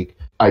 And like,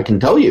 I can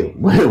tell you,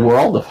 we're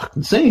all the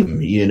fucking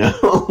same, you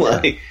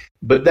know?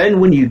 But then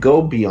when you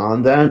go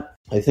beyond that,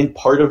 I think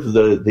part of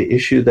the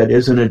issue that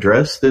isn't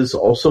addressed is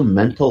also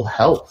mental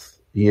health,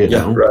 you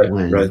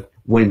know?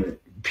 When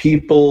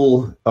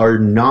people are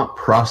not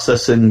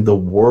processing the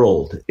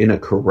world in a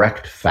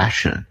correct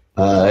fashion,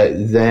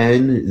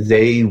 then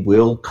they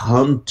will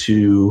come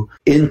to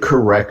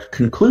incorrect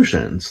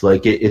conclusions.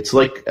 Like it's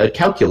like a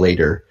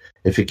calculator.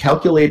 If a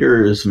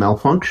calculator is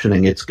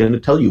malfunctioning, it's going to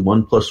tell you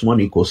 1 +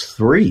 1 =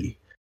 3.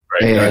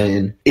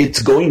 And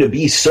it's going to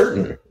be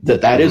certain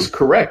that is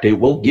correct. It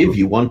will give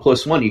you 1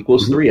 + 1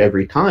 = 3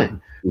 every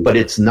time, but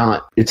it's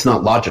not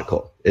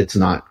logical. It's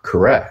not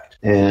correct.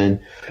 And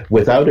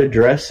without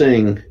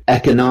addressing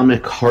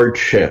economic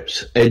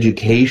hardships,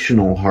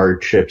 educational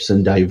hardships,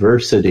 and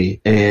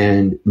diversity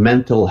and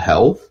mental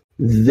health,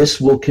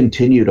 this will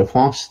continue to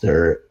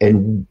foster,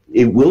 and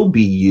it will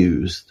be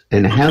used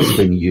and has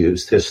been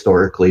used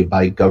historically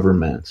by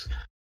governments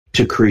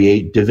to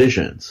create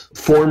divisions.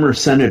 Former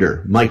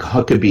Senator Mike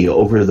Huckabee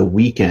over the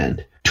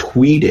weekend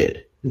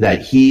tweeted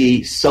that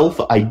he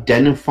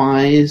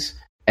self-identifies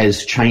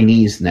as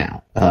Chinese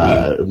now.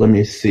 Let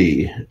me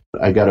see.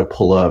 I got to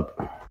pull up.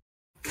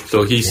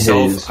 So he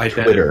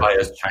self-identifies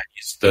as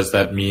Chinese. Does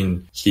that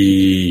mean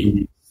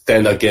he's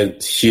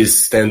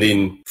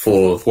standing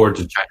for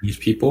the Chinese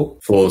people?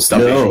 For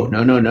stuff?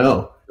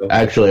 No.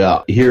 Actually,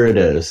 here it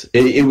is.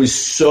 It was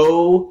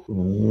so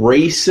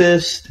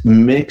racist,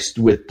 mixed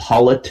with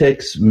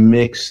politics,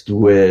 mixed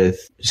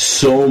with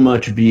so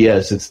much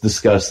BS. It's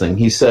disgusting.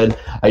 He said,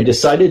 I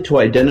decided to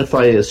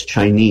identify as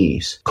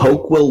Chinese.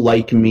 Coke will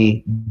like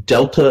me.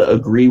 Delta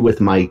agree with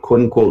my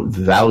quote-unquote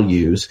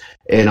values.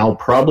 And I'll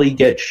probably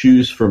get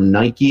shoes from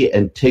Nike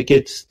and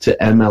tickets to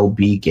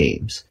MLB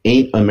games.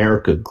 Ain't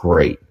America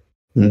great?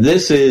 And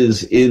this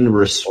is in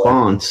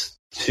response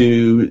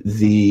to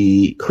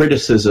the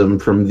criticism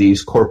from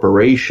these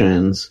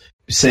corporations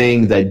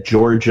saying that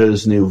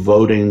Georgia's new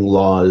voting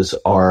laws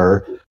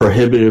are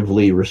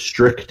prohibitively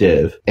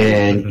restrictive,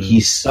 and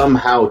he's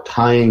somehow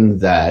tying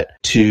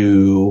that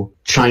to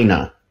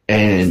China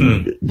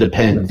and the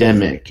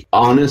pandemic.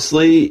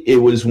 Honestly,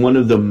 it was one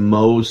of the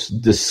most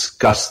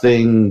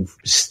disgusting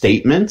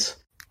statements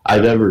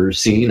I've ever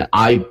seen.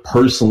 I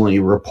personally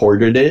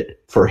reported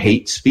it for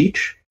hate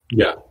speech.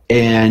 Yeah.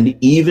 And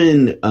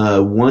even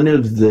one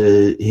of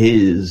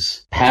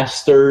his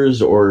pastors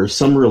or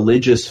some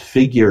religious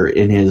figure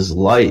in his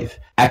life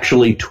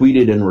actually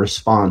tweeted in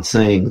response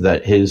saying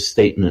that his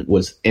statement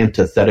was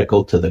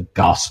antithetical to the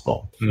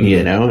gospel.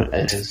 You know,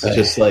 and it's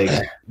just like,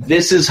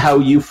 this is how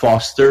you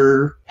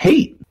foster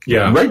hate.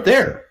 Yeah. Right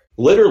there.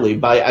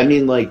 Literally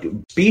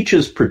speech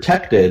is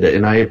protected,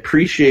 and I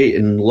appreciate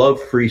and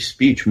love free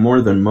speech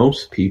more than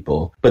most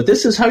people. But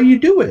this is how you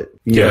do it.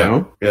 You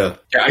know? Yeah.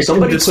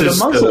 Somebody put a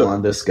muzzle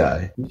on this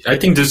guy. I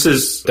think this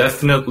is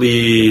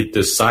definitely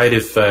the side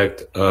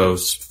effect of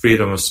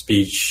freedom of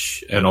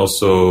speech and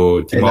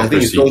also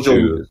democracy.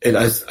 And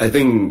I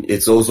think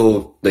it's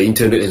also the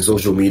internet and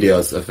social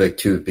media's effect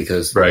too,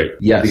 because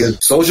because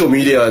social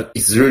media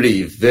is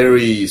really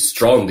very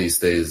strong these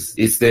days.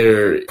 It's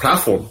their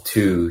platform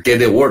to get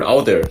their word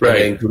out there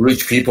and to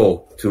reach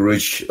people. To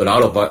reach a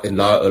lot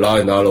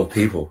of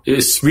people.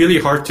 It's really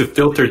hard to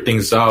filter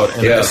things out,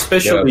 and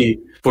especially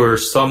for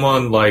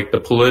someone like the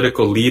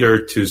political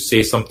leader to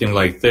say something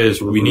like this,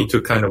 we need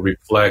to kind of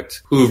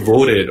reflect who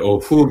voted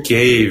or who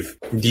gave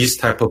these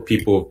type of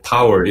people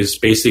power is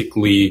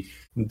basically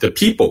the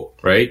people,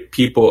 right?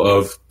 People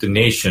of the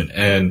nation.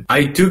 And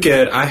I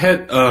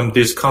had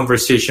this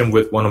conversation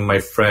with one of my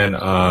friend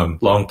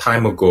long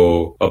time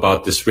ago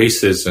about this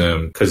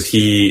racism, because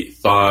he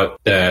thought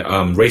that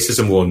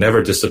racism will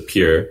never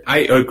disappear. I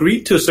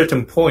agreed to a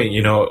certain point,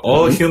 you know,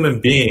 all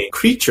human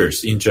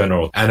creatures in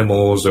general,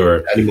 animals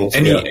or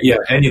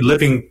any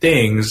living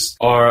things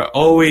are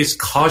always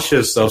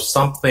cautious of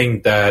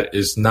something that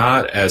is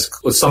not as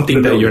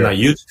something that you're not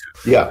used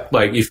to. Yeah.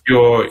 Like if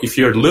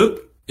your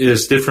look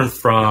is different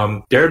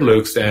from their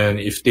looks, and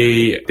if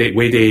the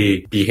way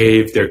they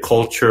behave, their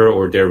culture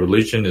or their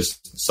religion is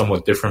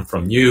somewhat different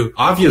from you,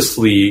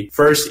 obviously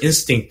first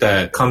instinct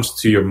that comes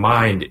to your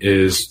mind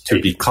is to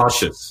be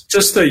cautious.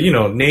 Just the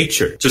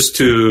nature, just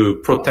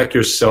to protect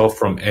yourself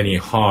from any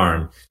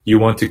harm. You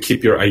want to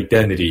keep your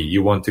identity.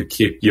 You want to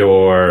keep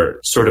your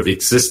sort of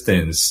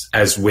existence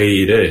as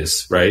way it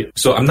is, right?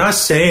 So I'm not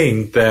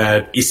saying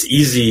that it's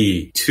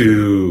easy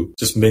to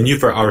just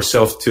maneuver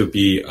ourselves to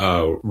be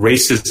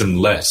racism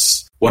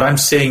less. What I'm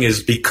saying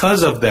is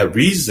because of that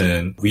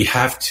reason, we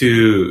have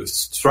to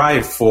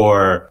strive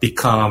for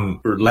become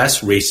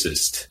less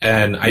racist.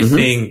 And I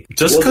think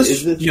just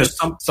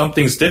because,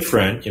 something's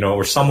different,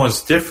 or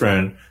someone's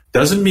different,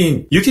 doesn't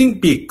mean you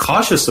can be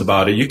cautious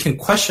about it. You can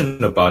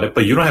question about it,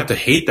 but you don't have to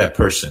hate that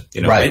person.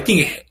 Right. I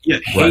think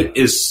hate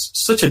is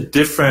such a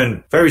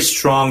very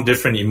strong,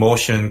 different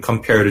emotion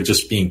compared to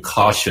just being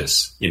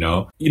cautious. You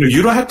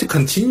don't have to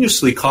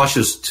continuously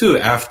cautious too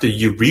after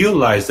you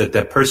realize that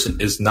that person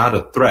is not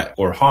a threat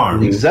or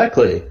harm.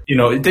 Exactly.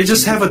 They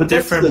just have a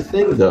different. That's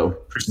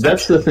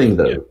the thing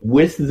though. Yeah.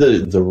 With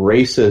the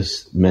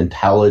racist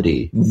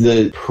mentality,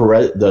 the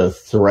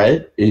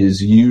threat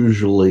is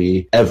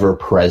usually ever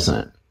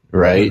present.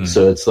 Right? Mm-hmm.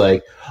 So it's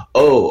like,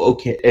 oh,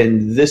 okay.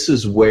 And this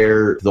is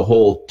where the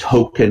whole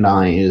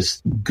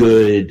tokenized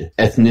good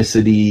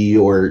ethnicity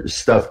or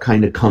stuff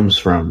kind of comes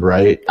from,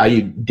 right? I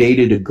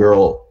dated a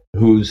girl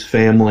whose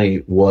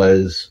family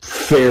was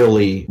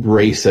fairly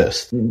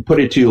racist. Put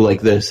it to you like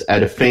this,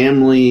 at a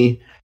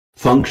family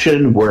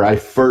function where I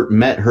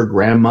met her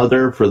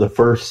grandmother for the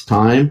first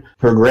time,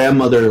 her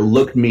grandmother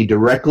looked me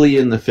directly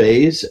in the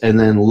face and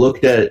then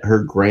looked at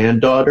her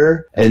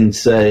granddaughter and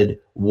said,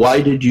 "Why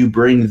did you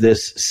bring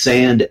this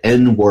sand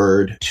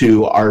N-word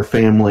to our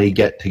family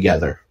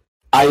get-together?"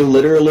 I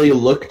literally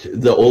looked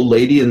the old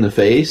lady in the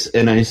face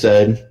and I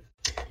said,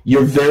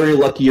 "You're very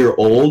lucky you're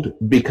old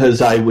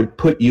because I would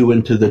put you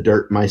into the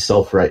dirt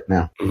myself right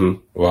now." Mm-hmm.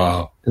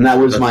 Wow. And that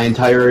was my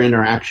entire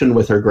interaction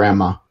with her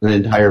grandma, an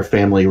entire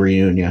family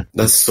reunion.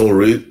 That's so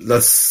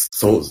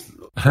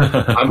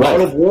I'm out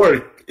of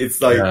work.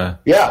 It's like,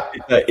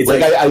 it's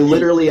like I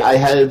literally, I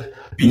have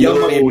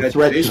no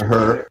threat to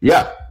her.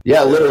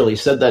 Yeah, literally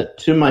said that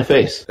to my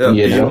face. Yeah,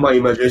 beyond my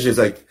imagination, it's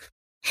like,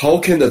 how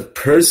can a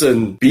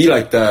person be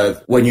like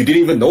that when you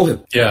didn't even know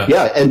him? Yeah.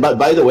 Yeah, and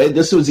by the way,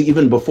 this was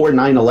even before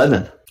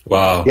 9/11.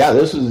 Wow. Yeah,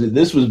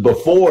 this was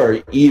before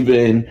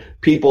even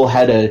people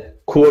had a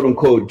quote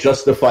unquote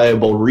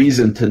justifiable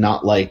reason to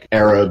not like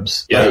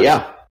Arabs.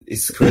 Yeah.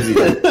 It's crazy.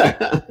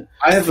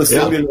 I have a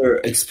similar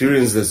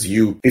experience as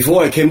you.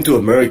 Before I came to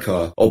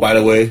America, oh, by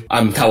the way,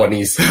 I'm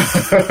Taiwanese.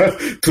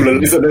 To the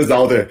listeners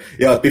out there.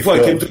 Yeah, before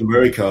I came to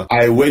America,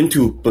 I went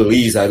to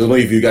Belize. I don't know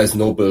if you guys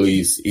know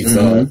Belize. It's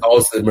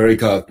South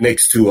America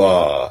next to,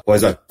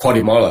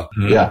 Guatemala.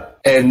 Mm-hmm. Yeah.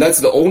 And that's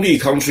the only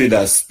country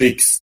that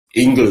speaks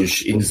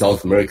English in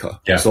South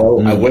America. Yeah. So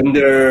I went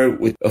there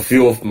with a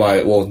few of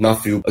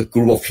a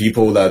group of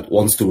people that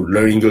wants to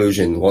learn English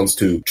and wants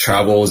to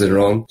travel and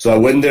around. So I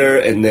went there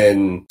and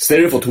then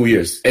stayed there for 2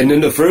 years. And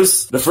then the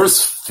first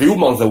few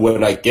months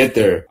when I get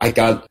there, I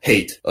got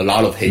a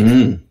lot of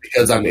hate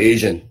because I'm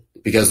Asian,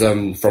 because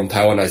I'm from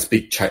Taiwan. I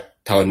speak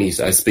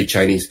Taiwanese. I speak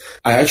Chinese.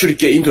 I actually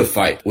get into a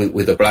fight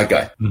with a black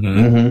guy.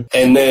 Mm-hmm.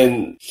 And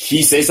then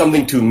he says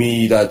something to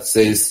me that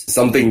says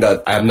something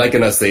that I'm not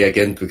going to say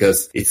again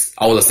because it's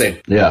all the same.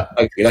 Yeah.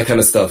 Like that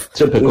kind of stuff.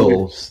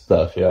 Typical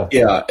stuff, yeah.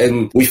 Yeah.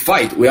 And we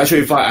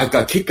actually fight. I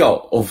got kicked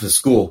out of the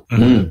school.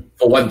 Mm-hmm.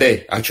 For one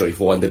day,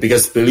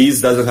 because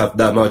Belize doesn't have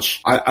that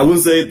much, I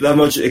wouldn't say that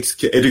much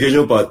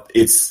education, but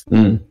it's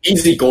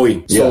easy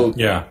going. So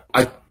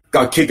I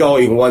got kicked out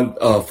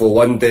for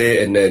one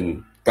day and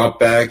then got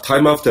back.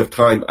 Time after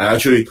time, I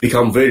actually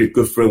become very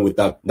good friend with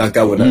that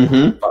guy when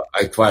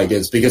I fight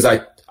against, because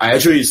I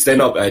actually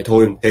stand up and I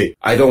told him, hey,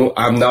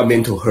 I'm not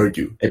meant to hurt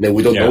you. And then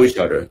we don't know each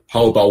other.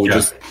 How about we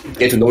just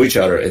get to know each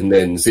other? And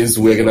then since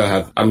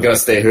I'm gonna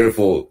stay here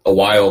for a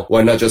while,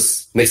 why not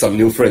just make some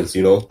new friends,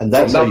 And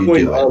that's how you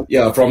do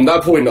it. From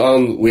that point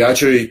on, we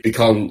actually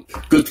become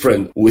good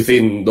friends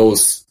within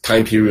those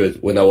time period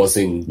when I was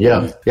in.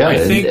 Yeah. I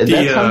think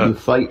that's how you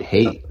fight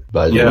hate,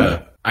 by the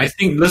way. I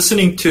think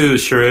listening to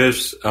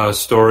Sharif's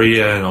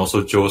story and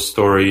also Joe's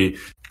story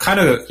kind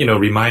of,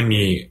 remind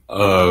me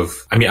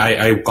of,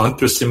 I've gone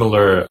through a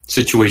similar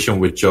situation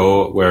with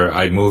Joe where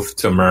I moved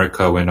to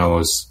America when I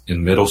was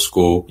in middle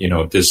school.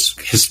 This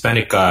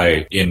Hispanic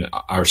guy in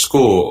our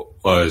school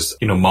was,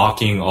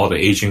 mocking all the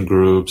Asian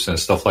groups and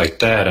stuff like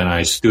that. And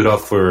I stood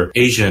up for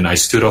Asian. I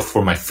stood up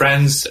for my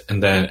friends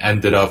and then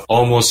ended up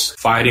almost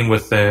fighting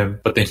with them.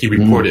 But then he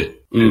reported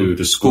to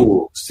the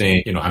school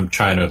saying, I'm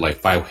trying to like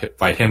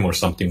fight him or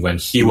something when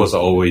he was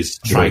always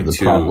trying to.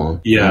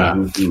 Problem.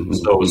 Yeah.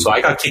 So I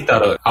got kicked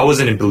out of, I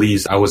wasn't in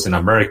Belize. I was in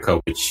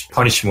America, which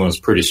punishment was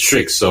pretty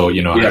strict. So,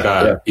 I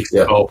got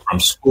expelled from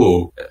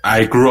school.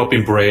 I grew up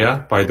in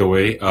Brea, by the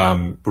way,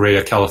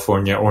 Brea,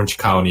 California, Orange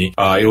County.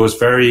 It was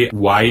very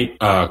white,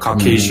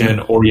 Caucasian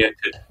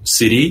oriented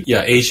city.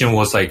 Yeah. Asian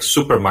was like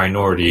super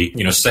minority.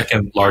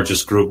 Second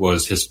largest group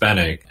was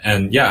Hispanic.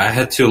 And I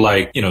had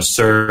to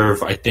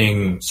serve, I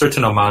think,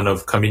 certain amount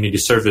of community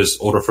service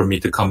in order for me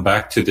to come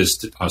back to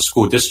this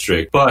school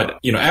district. But,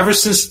 ever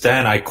since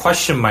then, I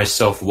question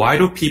myself, why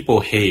do people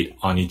hate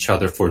on each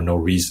other for no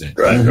reason?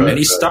 Right. And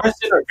it starts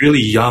at a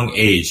really young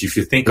age, if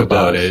you think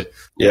about it.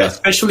 Yeah.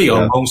 Especially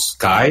amongst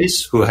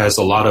guys who has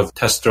a lot of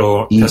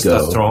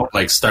testosterone,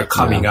 like start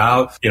coming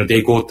out,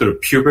 they go through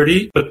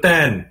puberty. But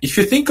then if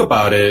you think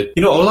about it,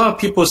 a lot of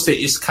people say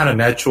it's kind of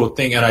natural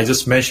thing. And I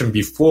just mentioned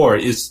before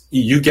is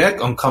you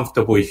get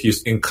uncomfortable if you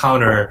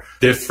encounter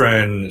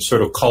different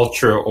sort of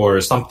culture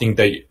or something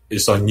that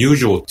is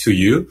unusual to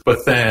you.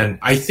 But then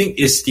I think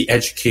it's the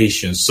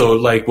education. So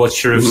like what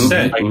Sharif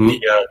said, like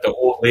the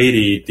old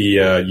lady,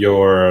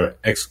 your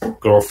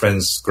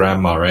ex-girlfriend's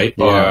grandma, right?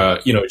 Yeah.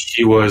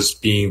 She was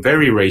being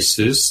very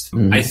racist,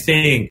 I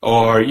think,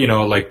 or,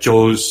 like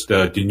Joe's,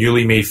 the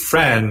newly made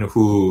friend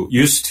who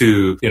used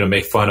to,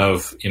 make fun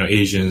of,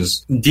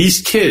 Asians.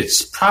 These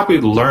kids probably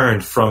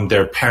learned from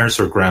their parents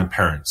or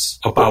grandparents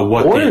about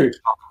what they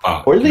talk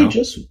about. Or they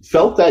just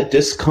felt that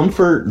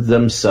discomfort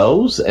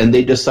themselves and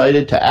they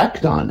decided to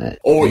act on it.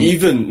 Or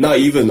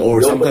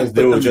or sometimes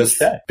they will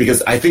just,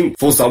 because I think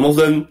for some of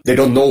them, they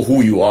don't know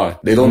who you are.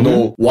 They don't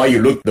know why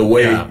you look the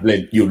way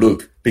that you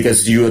look.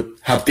 Because you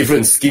have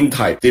different skin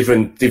type,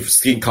 different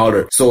skin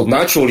color. So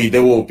naturally,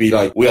 they will be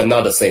like, we are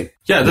not the same.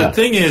 Yeah, the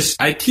thing is,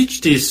 I teach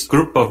this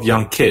group of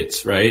young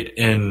kids, right,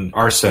 in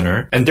our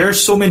center. And there are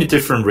so many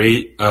different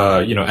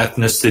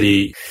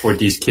ethnicity for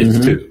these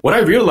kids too. What I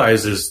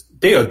realize is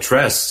they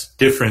address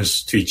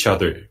difference to each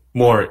other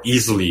more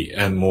easily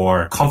and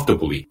more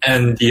comfortably.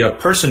 And the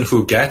person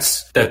who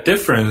gets that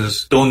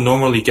difference don't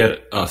normally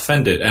get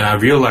offended. And I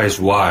realize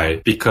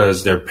why,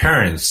 because their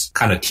parents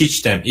kind of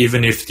teach them,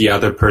 even if the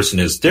other person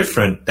is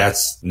different,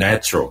 that's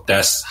natural.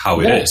 That's how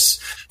it is.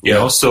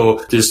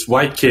 So this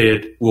white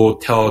kid will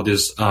tell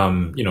this,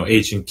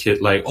 Asian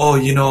kid like,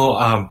 do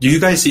you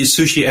guys eat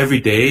sushi every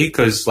day?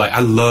 Cause like,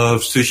 I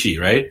love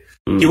sushi, right?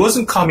 He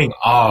wasn't coming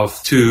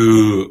off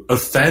to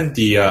offend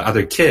the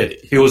other kid.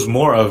 He was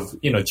more of,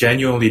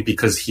 genuinely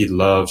because he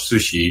loves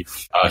sushi.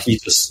 He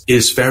just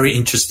is very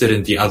interested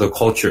in the other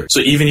culture. So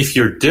even if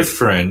you're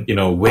different,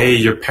 way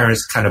your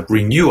parents kind of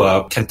bring you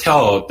up can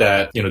tell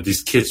that,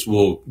 these kids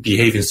will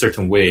behave in a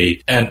certain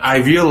way. And I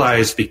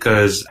realized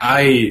because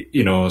I,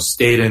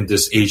 stayed in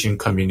this Asian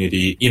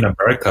community in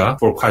America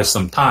for quite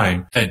some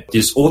time. And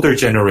this older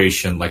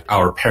generation, like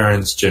our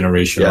parents'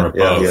 generation or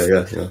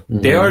above,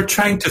 they are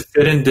trying to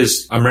fit in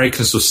this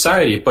American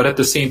society, but at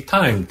the same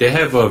time, they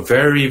have a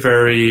very,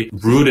 very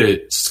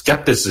rooted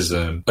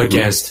skepticism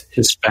against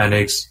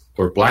Hispanics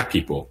or Black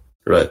people.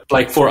 Right.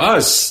 Like for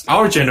us,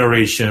 our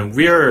generation,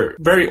 we are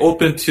very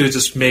open to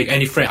just make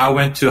any friend. I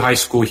went to high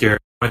school here,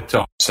 went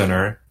to our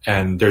center,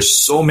 and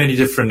there's so many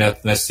different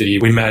ethnicity.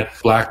 We met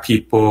Black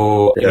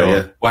people,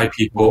 white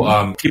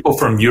people, people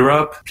from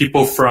Europe,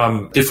 people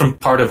from different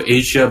part of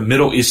Asia,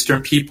 Middle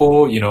Eastern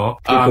people,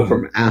 people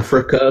from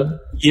Africa.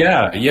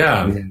 Yeah.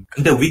 And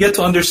then we get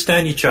to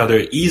understand each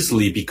other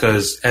easily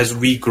because as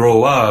we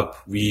grow up,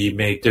 we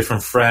make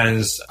different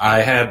friends.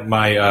 I had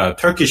my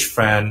Turkish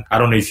friend. I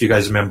don't know if you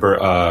guys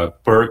remember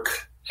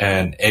Burke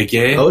and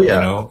Ege. Oh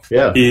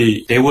yeah.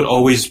 They would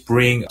always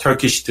bring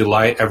Turkish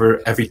delight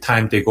every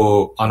time they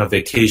go on a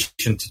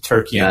vacation to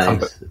Turkey and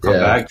come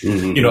back.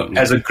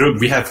 As a group,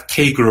 we have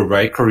K group,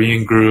 right?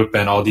 Korean group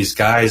and all these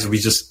guys. We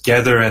just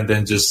gather and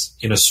then just,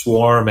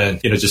 swarm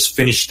and, just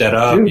finish that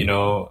up.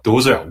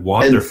 Those are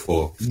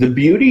wonderful. And the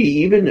beauty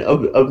even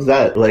of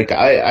that, like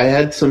I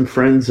had some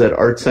friends at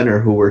Art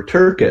Center who were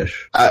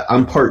Turkish.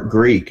 I'm part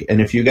Greek.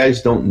 And if you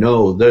guys don't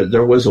know,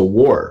 there was a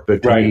war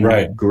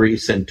between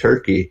Greece and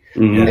Turkey.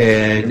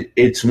 And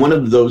it's one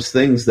of those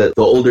things that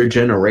the older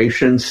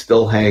generations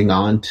still hang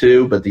on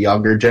to, but the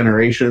younger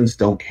generations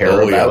don't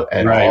care about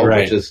at all,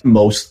 which is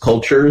most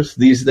cultures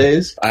these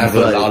days. I have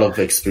a lot of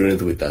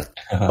experience with that.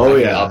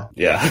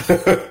 Yeah.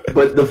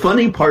 But the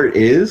funny part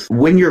is,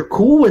 when you're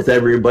cool with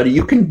everybody,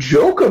 you can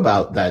joke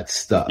about that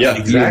stuff. Yeah,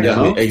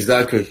 exactly.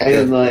 Exactly.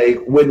 And like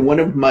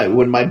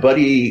when my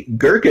buddy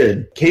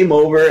Gherkin came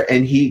over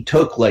and he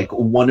took like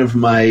one of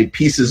my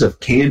pieces of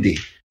candy,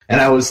 and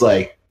I was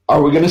like,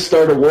 are we going to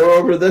start a war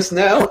over this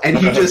now? And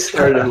he just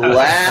started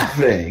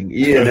laughing,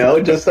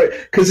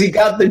 because he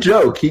got the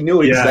joke. He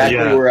knew exactly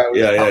where I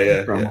was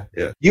coming from.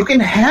 Yeah. You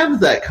can have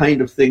that kind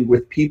of thing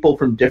with people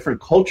from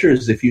different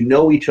cultures if you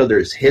know each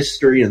other's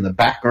history and the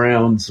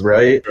backgrounds,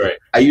 right? Right.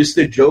 I used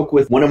to joke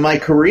with one of my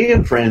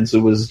Korean friends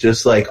who was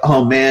just like,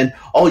 oh man,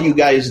 all you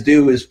guys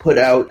do is put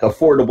out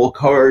affordable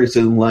cars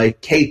and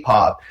like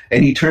K-pop.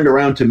 And he turned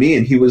around to me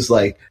and he was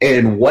like,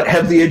 and what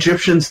have the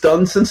Egyptians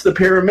done since the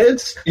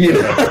pyramids? And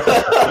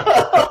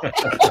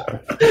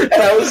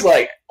I was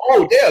like,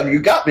 oh damn, you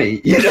got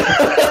me.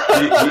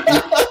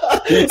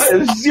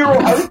 Zero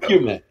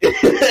argument.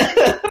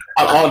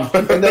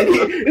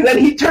 And then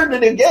he turned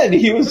it again.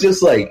 He was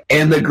just like,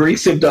 and the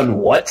Greeks have done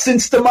what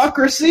since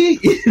democracy?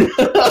 And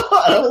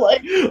I'm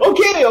like,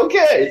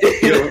 okay.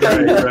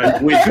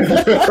 Right.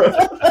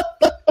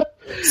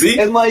 See?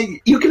 And like,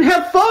 you can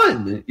have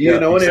fun. You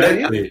know what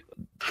I mean?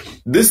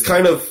 This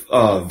kind of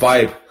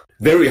vibe,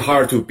 very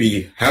hard to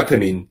be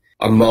happening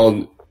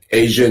among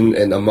Asian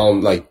and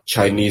among like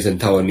Chinese and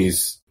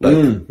Taiwanese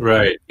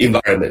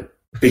environment.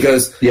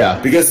 Because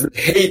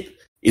hate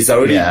is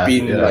already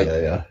been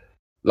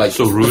like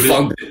so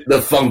rooted.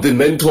 The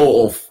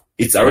fundamental of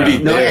It's already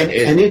there.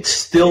 And it's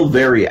still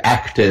very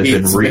active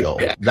and real.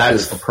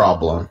 That's the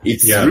problem.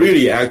 It's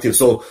really active.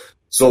 So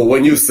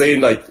when you say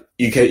like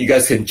you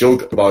guys can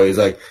joke about it, it's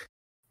like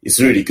it's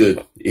really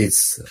good.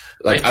 It's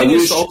like I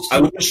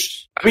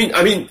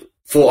mean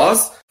for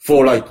us,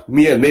 for like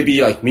me and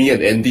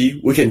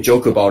Andy, we can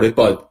joke about it,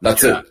 but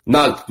that's it.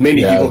 Not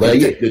many people can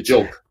take the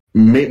joke.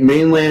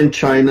 Mainland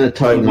China,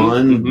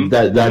 Taiwan,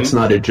 that's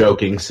not a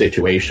joking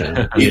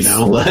situation. You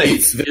know, like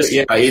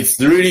it's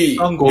really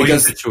ongoing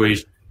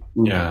situation.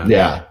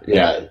 Yeah.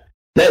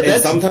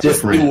 That's sometimes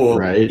different,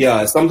 right?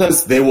 Yeah,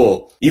 sometimes they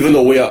will, even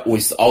though we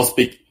all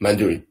speak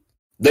Mandarin,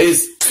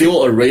 there's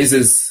still a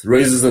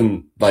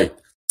racism like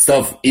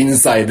stuff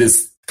inside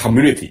this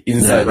community,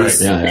 inside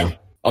this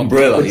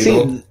umbrella.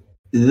 But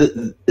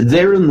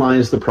therein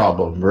lies the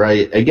problem,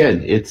 right?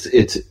 Again, it's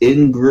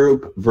in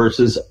group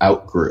versus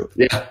out group.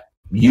 Yeah.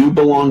 You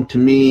belong to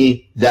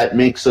me. That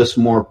makes us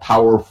more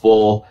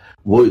powerful.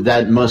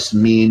 That must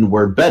mean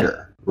we're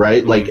better,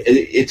 right? Like,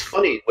 it's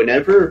funny.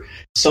 Whenever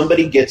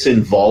somebody gets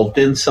involved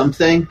in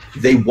something,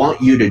 they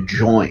want you to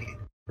join,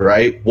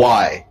 right?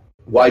 Why?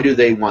 Why do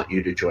they want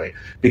you to join?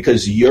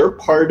 Because you're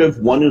part of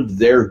one of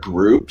their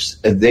groups,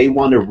 and they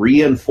want to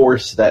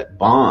reinforce that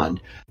bond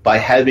by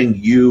having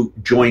you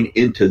join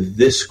into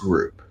this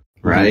group,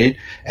 right?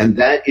 And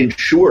that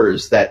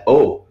ensures that,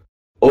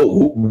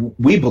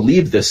 we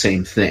believe the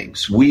same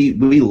things. We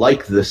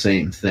like the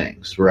same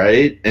things,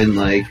 right? And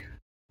like,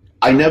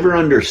 I never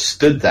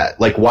understood that.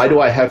 Like, why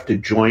do I have to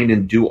join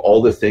and do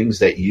all the things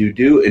that you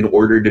do in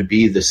order to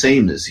be the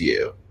same as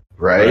you,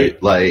 right?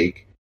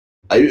 Like,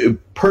 a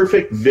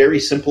perfect,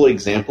 very simple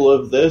example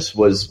of this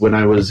was when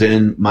I was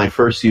in my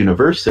first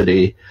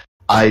university.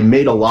 I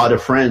made a lot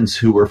of friends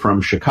who were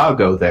from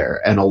Chicago there,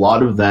 and a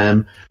lot of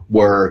them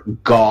were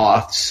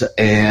goths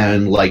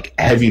and like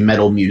heavy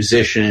metal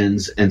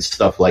musicians and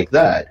stuff like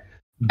that.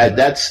 At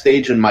that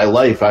stage in my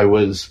life, I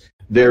was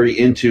very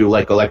into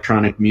like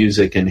electronic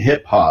music and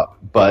hip hop,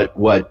 but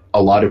what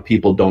a lot of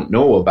people don't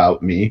know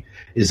about me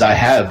is I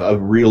have a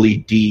really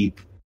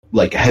deep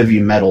like heavy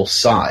metal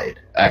side,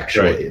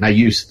 actually. And I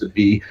used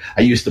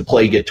to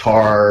play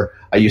guitar.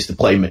 I used to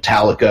play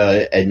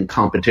Metallica and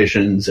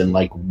competitions and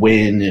like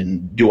win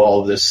and do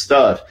all of this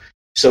stuff.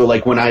 So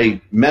like when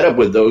I met up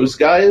with those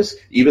guys,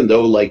 even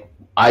though like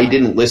I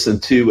didn't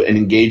listen to and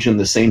engage in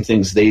the same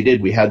things they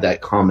did, we had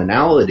that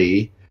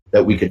commonality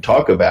that we could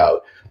talk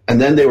about. And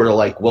then they were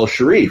like, well,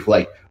 Sharif,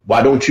 like,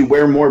 why don't you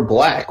wear more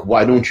black?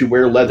 Why don't you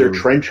wear leather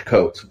trench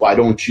coats? Why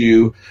don't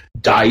you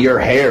dye your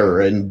hair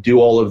and do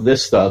all of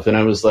this stuff? And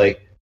I was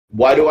like,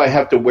 why do I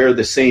have to wear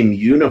the same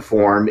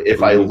uniform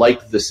if I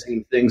like the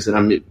same things and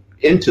I'm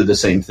into the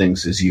same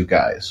things as you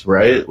guys,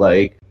 right?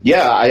 Like,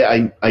 yeah,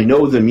 I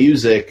know the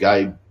music,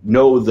 I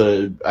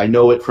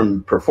know it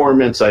from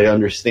performance, I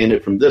understand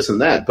it from this and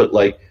that, but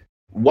like,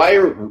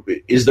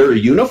 is there a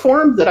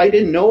uniform that I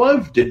didn't know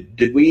of?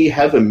 Did we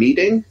have a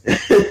meeting?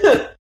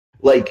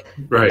 Like,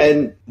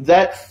 and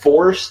that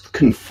forced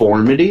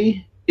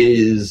conformity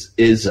is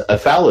a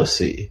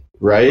fallacy,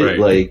 right?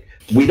 Like,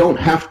 we don't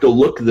have to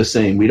look the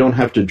same. We don't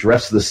have to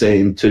dress the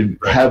same to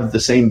have the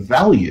same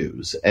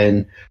values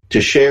and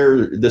to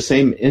share the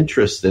same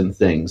interest in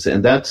things.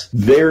 And that's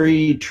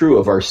very true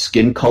of our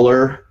skin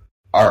color,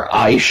 our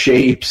eye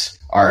shapes,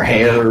 our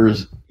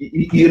hairs.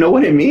 You know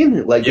what I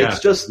mean? Like,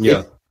 it's just,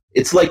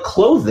 it's like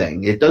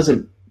clothing. It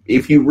doesn't,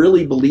 if you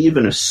really believe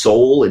in a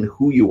soul and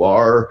who you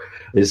are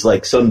is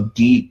like some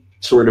deep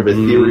sort of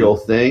ethereal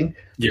thing,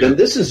 then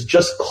this is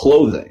just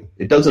clothing.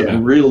 It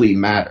doesn't really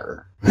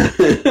matter.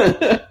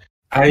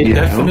 I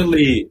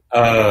definitely,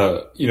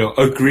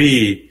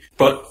 agree.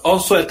 But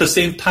also at the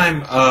same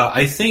time,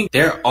 I think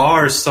there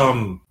are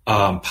some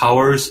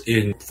powers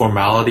in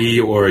formality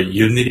or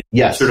unity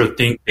sort of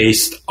thing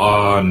based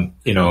on,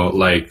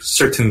 like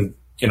certain,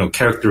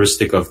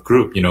 characteristic of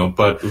group,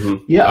 but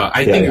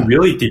I think it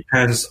really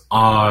depends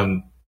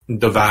on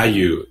the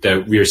value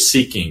that we're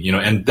seeking,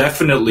 and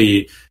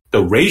definitely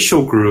the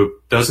racial group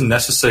doesn't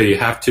necessarily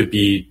have to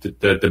be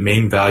the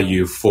main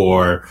value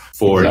for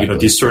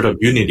this sort of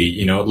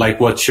unity, like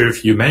what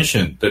Sharif, you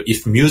mentioned, that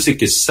if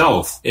music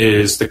itself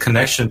is the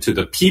connection to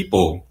the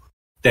people,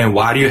 then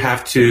why do you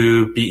have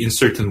to be in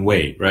certain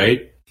way,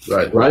 right?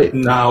 Right.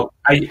 Now,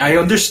 I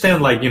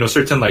understand, like,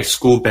 certain, like,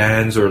 school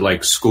bands or,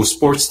 like, school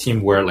sports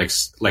team wear, like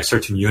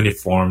certain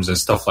uniforms and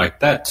stuff like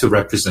that to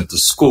represent the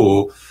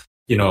school,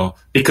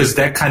 because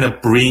that kind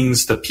of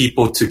brings the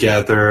people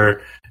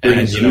together.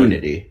 Brings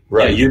unity.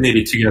 Yeah,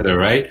 unity together,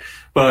 right?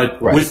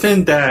 But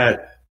within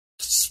that,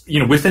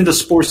 within the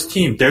sports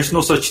team, there's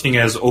no such thing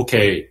as,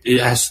 okay, it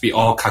has to be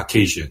all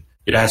Caucasian.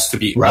 It has to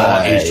be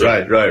all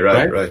Asian.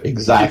 Right.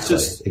 Exactly.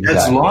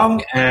 As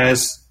long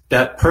as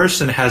that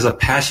person has a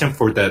passion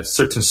for that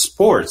certain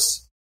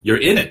sports,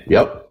 you're in it.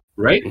 Yep.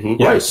 Right?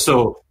 Mm-hmm. Yeah.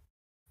 So,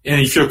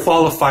 and if you're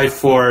qualified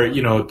for,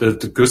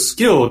 the good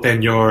skill,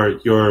 then you're,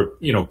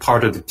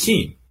 part of the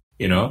team,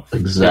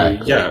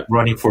 Exactly.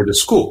 Running for the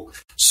school.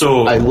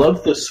 So I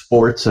love the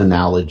sports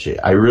analogy.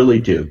 I really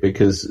do,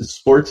 because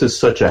sports is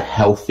such a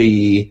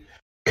healthy,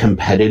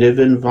 competitive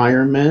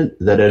environment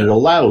that it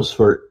allows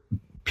for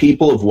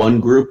people of one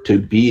group to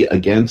be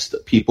against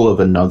people of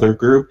another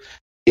group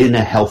in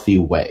a healthy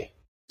way.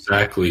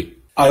 Exactly.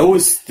 I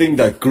always think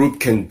that group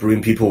can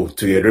bring people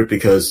together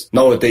because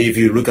nowadays, if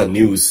you look at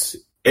news,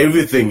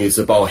 everything is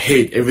about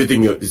hate.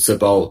 Everything is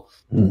about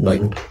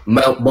like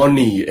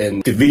money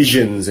and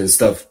divisions and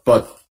stuff.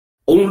 But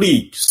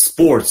only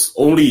sports,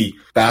 only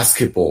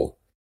basketball,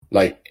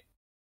 like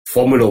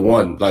Formula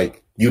One,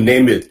 like you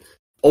name it,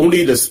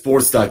 only the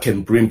sports that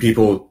can bring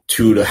people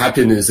to the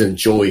happiness and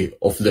joy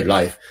of their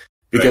life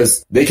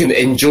because they can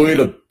enjoy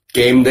the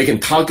game, they can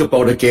talk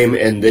about the game,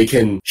 and they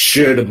can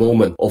share the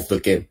moment of the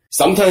game.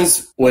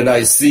 Sometimes when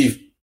I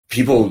see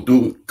people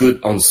do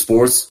good on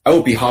sports, I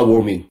will be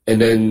heartwarming.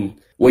 And then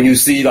when you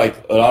see like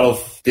a lot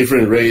of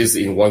different races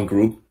in one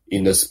group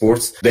in the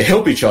sports, they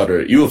help each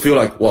other. You will feel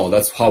like, wow,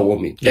 that's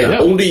heartwarming. Yeah.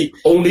 And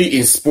only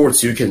in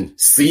sports you can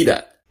see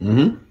that.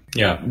 Mm-hmm.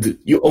 Yeah.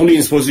 Only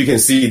in sports you can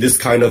see this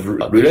kind of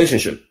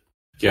relationship.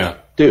 Yeah.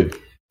 Dude,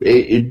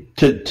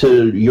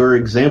 to your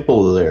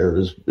example there,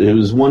 it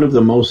was one of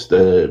the most,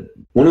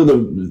 one of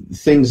the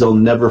things I'll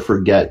never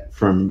forget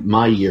from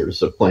my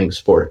years of playing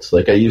sports.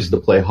 Like I used to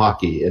play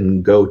hockey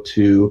and go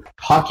to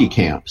hockey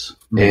camps.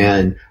 Mm-hmm.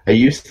 And I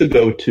used to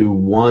go to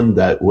one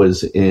that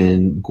was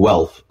in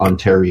Guelph,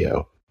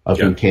 Ontario, up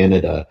in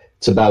Canada.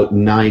 It's about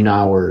 9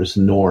 hours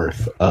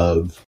north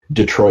of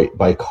Detroit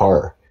by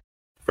car.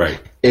 Right.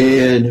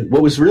 And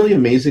what was really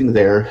amazing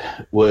there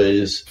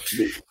was,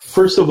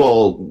 first of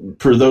all,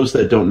 for those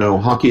that don't know,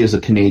 hockey is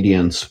a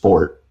Canadian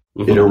sport.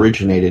 Mm-hmm. It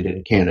originated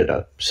in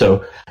Canada.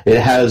 So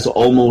it has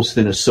almost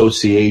an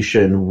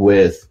association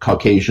with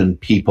Caucasian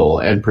people,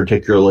 and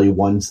particularly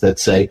ones that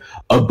say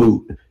a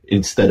boot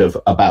instead of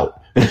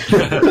about.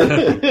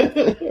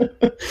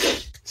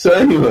 So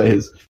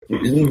anyways,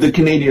 the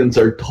Canadians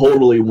are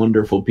totally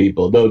wonderful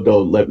people.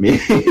 Don't let me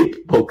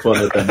poke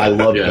fun at them. I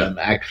love them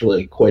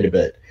actually quite a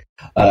bit.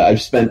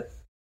 I've spent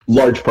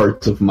large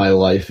parts of my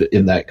life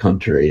in that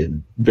country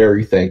and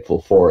very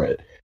thankful for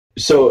it.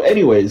 So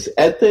anyways,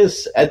 at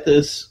this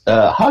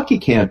hockey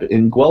camp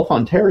in Guelph,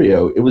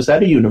 Ontario, it was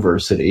at a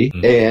university,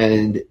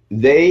 and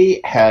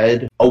they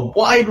had a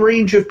wide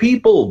range of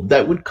people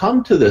that would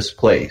come to this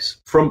place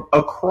from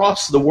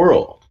across the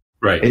world.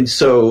 Right. And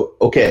so,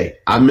 okay,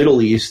 I'm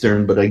Middle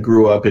Eastern, but I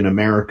grew up in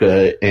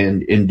America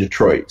and in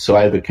Detroit. So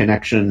I have a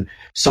connection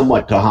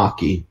somewhat to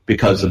hockey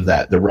because of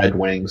that, the Red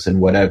Wings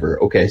and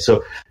whatever. Okay,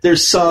 so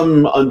there's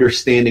some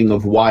understanding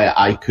of why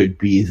I could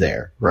be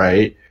there,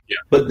 right? Yeah.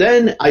 But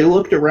then I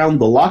looked around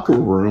the locker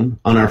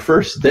room on our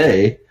first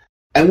day,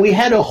 and we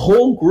had a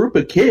whole group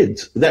of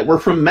kids that were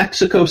from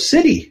Mexico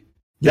City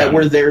that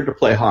were there to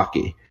play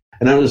hockey.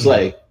 And I was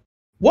like,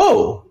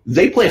 whoa,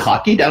 they play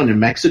hockey down in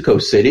Mexico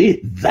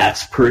City?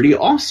 That's pretty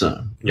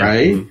awesome,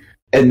 right? Mm-hmm.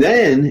 And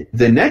then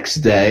the next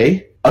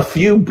day, a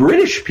few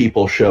British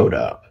people showed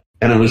up.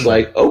 And I was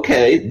like,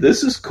 okay,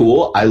 this is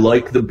cool. I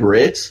like the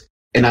Brits.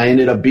 And I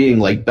ended up being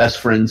like best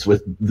friends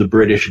with the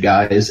British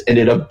guys,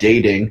 ended up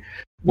dating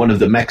one of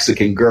the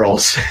Mexican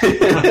girls. But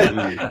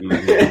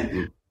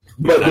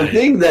the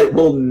thing that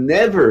will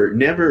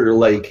never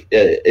like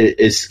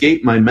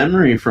escape my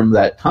memory from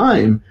that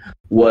time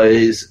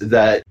was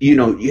that, you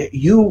know,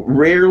 you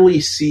rarely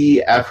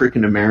see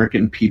African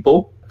American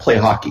people play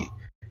hockey.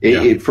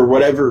 For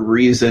whatever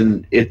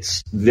reason,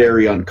 it's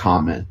very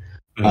uncommon.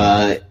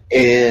 Mm-hmm.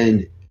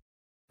 And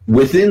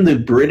within the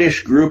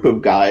British group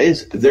of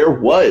guys, there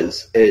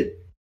was an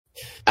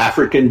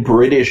African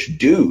British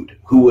dude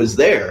who was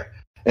there.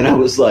 And I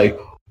was like,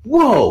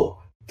 whoa,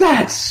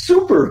 that's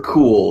super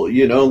cool.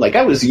 You know, like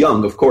I was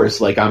young, of course,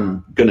 like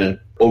I'm going to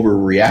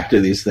overreact to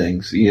these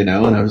things, you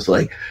know, and I was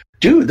like,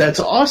 dude, that's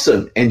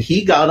awesome. And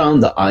he got on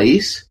the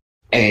ice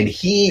and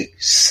he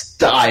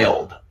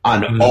styled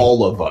on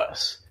all of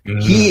us.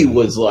 He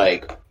was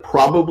like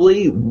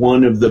probably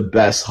one of the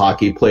best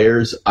hockey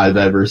players I've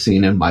ever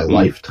seen in my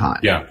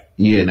lifetime. Yeah.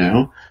 You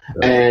know,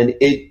 and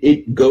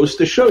it goes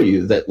to show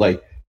you that,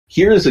 like,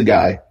 here's a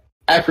guy,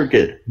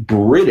 African,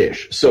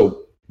 British,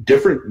 so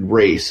different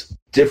race,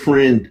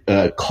 different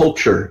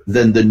culture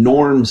than the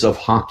norms of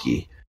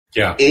hockey.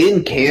 Yeah.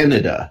 In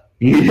Canada,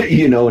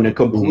 you know, in a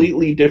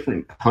completely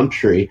different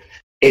country,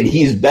 and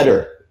he's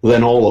better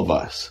than all of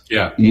us.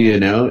 Yeah. You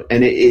know,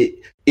 and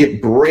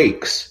it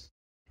breaks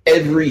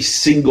every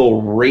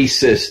single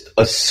racist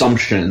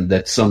assumption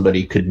that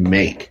somebody could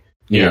make.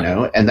 You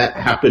know, and that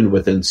happened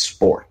within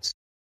sports,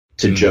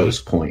 to Joe's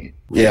point.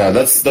 Yeah,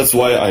 that's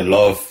why I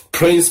love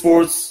playing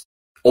sports,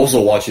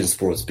 also watching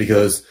sports,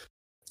 because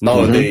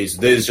nowadays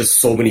there's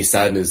just so many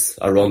sadness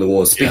around the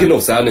world. Speaking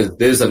of sadness,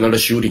 there's another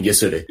shooting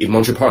yesterday in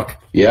Montreal Park.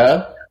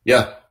 Yeah?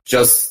 Yeah,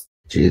 just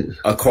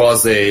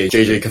across a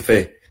JJ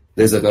Cafe.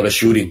 There's another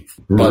shooting.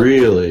 But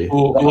really?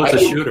 Who was the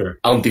shooter?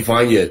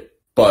 Undefined yet,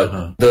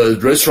 but the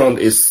restaurant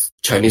is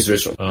Chinese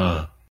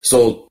restaurant.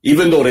 So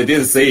even though they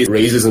didn't say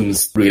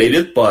racism's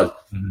related, but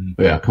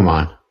yeah, come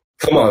on,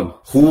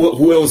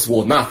 who else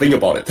will not think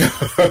about it?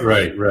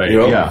 Right. You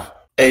know? Yeah,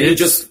 and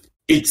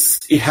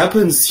it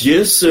happens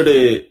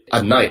yesterday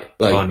at night.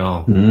 Like, oh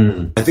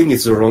no, I think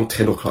it's around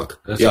 10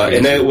 o'clock. That's crazy.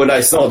 And then when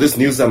I saw this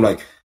news, I'm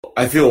like,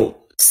 I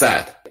feel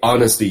sad.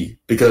 honesty,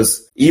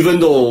 because even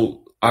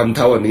though I'm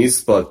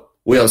Taiwanese, but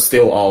we are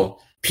still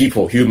all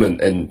people,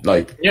 human, and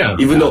like,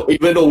 even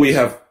though we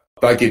have,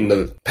 back in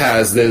the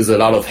past, there's a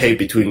lot of hate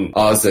between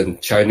us and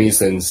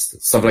Chinese and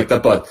stuff like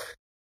that, but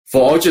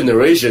for our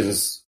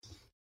generations,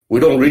 we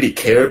don't really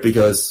care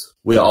because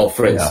we are all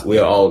friends. We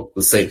are all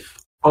the same.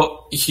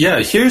 Oh, yeah.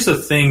 Here's the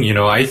thing,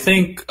 I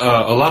think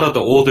a lot of the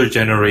older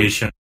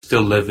generation are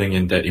still living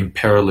in that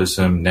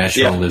imperialism,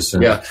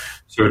 nationalism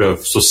sort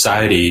of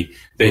society.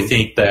 They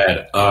think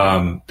that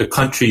the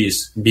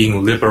countries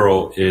being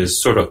liberal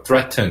is sort of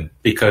threatened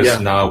because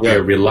now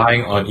we're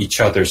relying on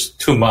each other's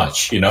too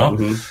much,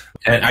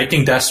 And I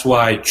think that's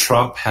why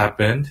Trump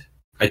happened.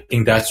 I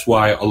think that's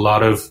why a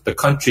lot of the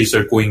countries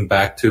are going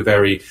back to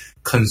very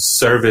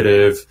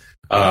conservative,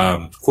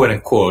 quote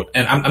unquote.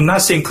 And I'm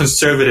not saying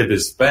conservative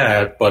is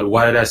bad, but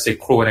why did I say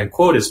quote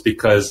unquote is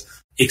because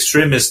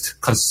extremist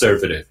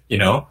conservative,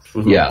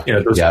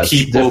 those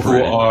people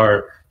who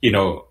are,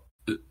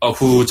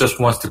 who just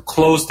wants to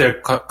close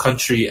their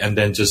country and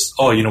then just,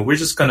 we're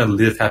just going to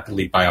live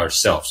happily by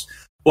ourselves.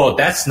 Well,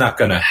 that's not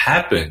going to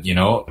happen,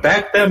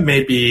 Back then,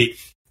 maybe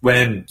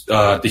when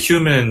the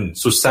human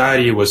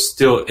society was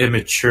still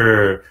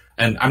immature,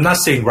 and I'm not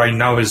saying right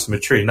now it's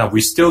mature enough.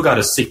 We still got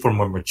to seek for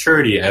more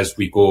maturity as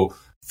we go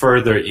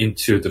further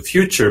into the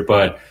future.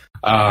 But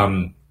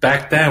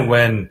back then,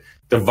 when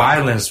the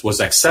violence was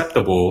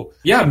acceptable,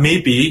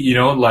 maybe,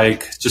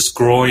 like just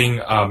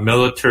growing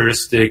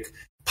militaristic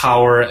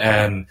power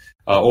and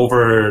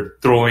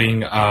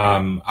overthrowing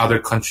other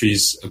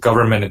countries'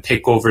 government and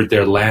take over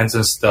their lands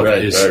and stuff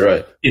is,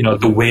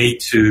 the way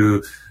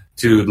to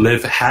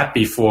live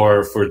happy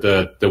for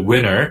the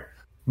winner.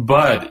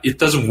 But it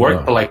doesn't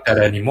work like that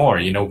anymore.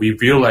 We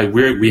realize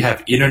we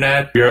have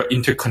internet. We are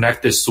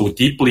interconnected so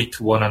deeply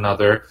to one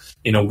another.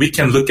 We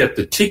can look at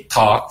the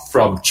TikTok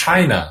from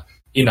China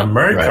in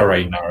America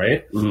right now,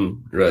 right?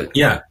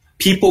 Yeah.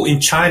 People in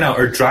China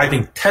are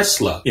driving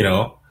Tesla,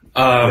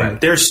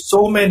 There's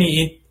so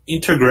many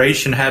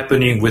integration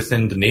happening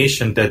within the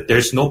nation that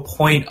there's no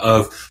point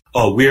of,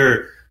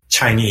 we're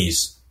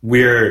Chinese,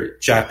 we're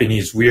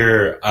Japanese,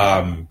 we're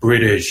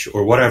British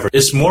or whatever.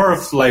 It's more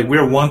of like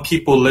we're one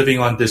people living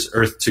on this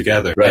earth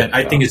together. And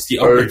I think it's the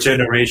older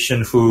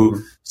generation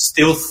who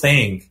still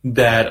think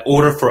that in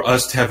order for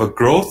us to have a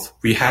growth,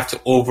 we have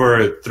to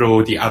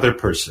overthrow the other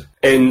person.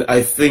 And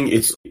I think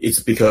it's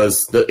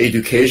because the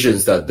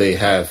educations that they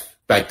have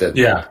back then.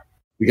 Yeah.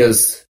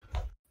 Because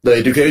the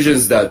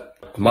educations that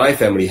my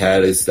family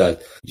had is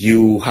that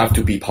you have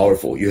to be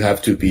powerful. You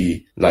have to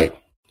be like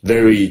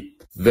very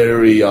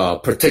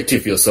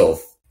protective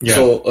yourself.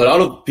 So a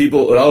lot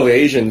of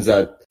Asians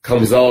that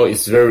comes out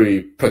is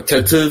very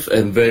protective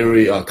and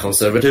very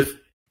conservative.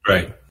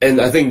 Right. And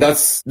I think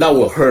that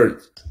will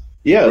hurt.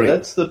 Yeah,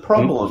 that's the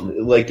problem.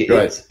 Like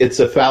it's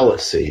a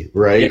fallacy,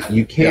 right?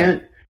 You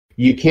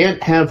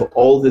can't have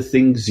all the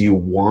things you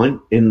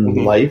want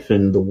in life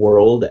and the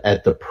world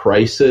at the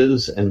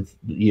prices and,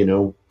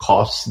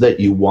 costs that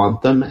you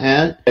want them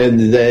at,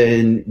 and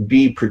then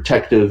be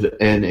protective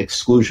and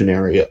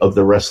exclusionary of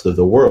the rest of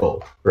the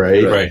world,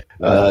 right?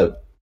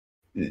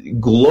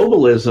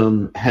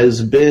 Globalism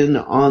has been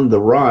on the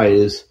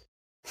rise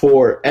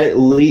for at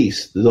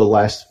least the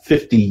last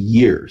 50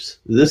 years.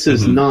 This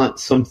is not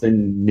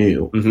something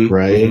new,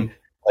 right?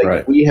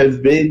 We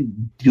have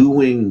been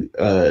doing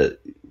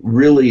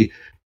really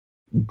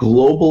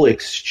global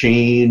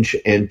exchange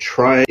and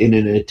try in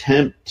an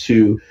attempt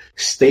to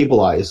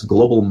stabilize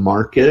global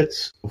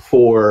markets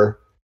forever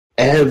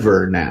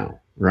now,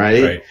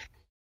 right?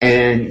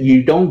 And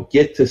you don't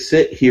get to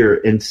sit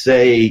here and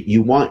say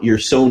you want your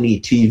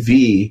Sony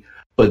TV,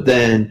 but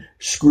then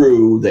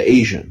screw the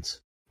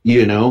Asians,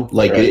 you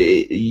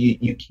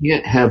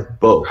can't have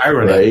both,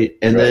 right?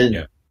 And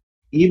then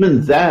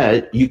even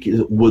that,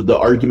 the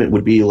argument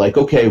would be like,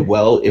 okay,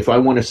 well, if I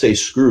want to say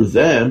screw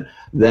them,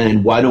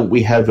 then why don't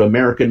we have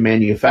American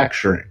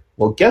manufacturing?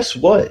 Well, guess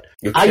what?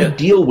 I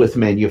deal with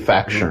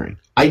manufacturing.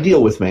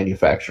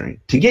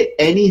 To get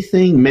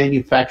anything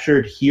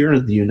manufactured here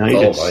in the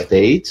United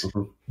States,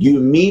 you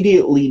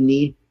immediately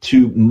need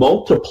to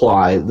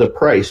multiply the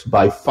price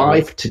by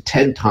 5 to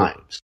 10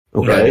 times.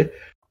 Okay?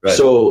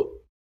 So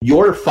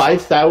your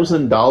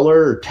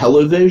 $5,000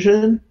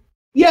 television,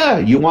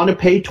 you want to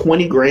pay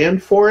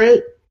 $20,000 for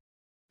it?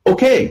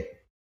 Okay,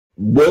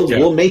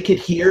 we'll make it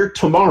here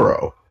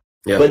tomorrow.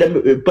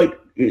 But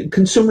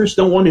consumers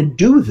don't want to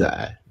do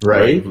that,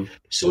 right?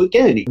 So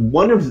again,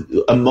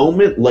 a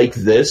moment like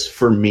this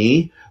for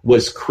me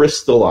was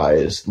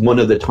crystallized one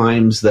of the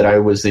times that I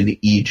was in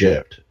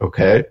Egypt.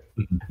 Okay,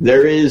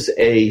 there is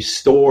a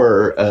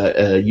store,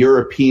 a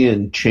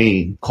European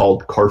chain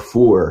called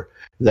Carrefour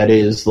that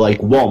is like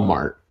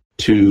Walmart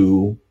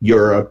to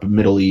Europe,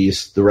 Middle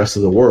East, the rest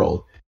of the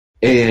world.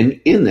 And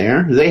in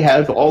there, they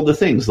have all the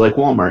things like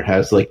Walmart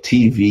has, like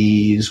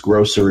TVs,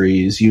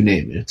 groceries, you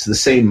name it. It's the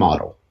same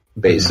model,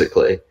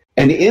 basically.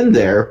 And in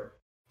there,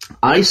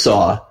 I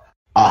saw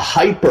a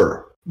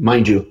hyper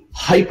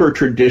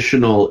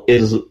traditional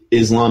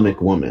Islamic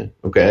woman,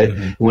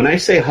 okay? When I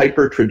say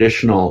hyper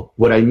traditional,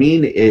 what I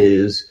mean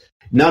is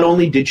not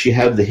only did she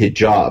have the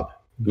hijab,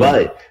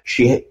 but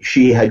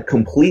she had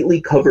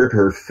completely covered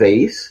her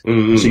face,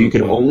 so you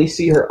could only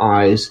see her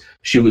eyes.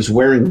 She was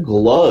wearing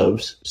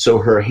gloves, so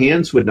her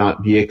hands would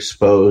not be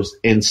exposed,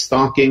 and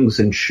stockings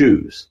and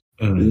shoes.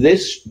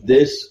 This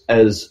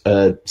as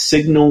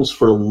signals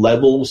for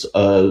levels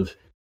of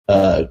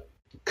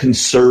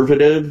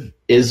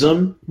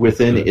conservatism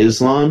within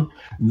Islam.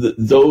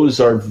 Those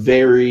are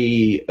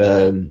very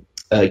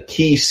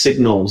key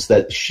signals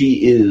that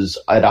she is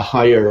at a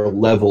higher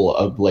level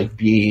of like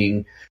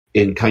being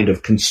in kind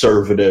of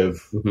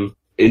conservative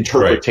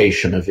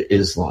interpretation of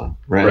Islam,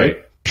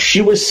 right?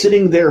 She was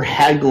sitting there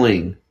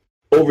haggling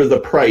over the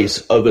price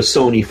of a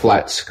Sony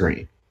flat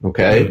screen,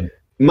 okay?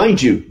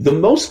 Mind you, the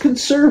most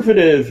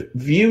conservative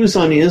views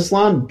on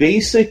Islam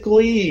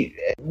basically,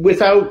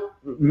 without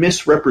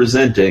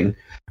misrepresenting,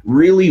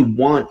 really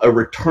want a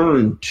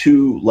return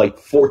to like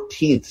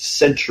 14th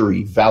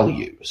century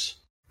values,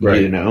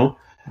 you know?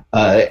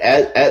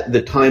 At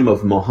the time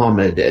of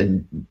Muhammad,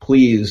 and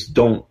please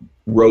don't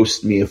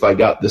roast me if I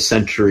got the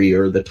century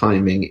or the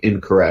timing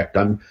incorrect.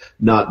 I'm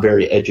not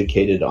very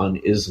educated on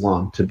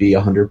Islam, to be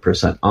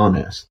 100%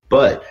 honest.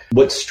 But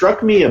what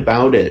struck me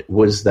about it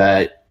was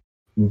that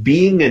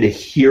being an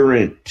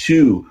adherent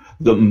to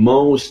the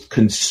most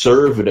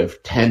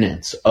conservative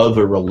tenets of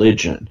a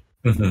religion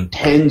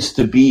tends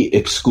to be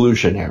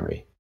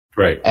exclusionary.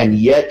 Right. And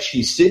yet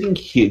she's sitting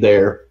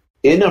there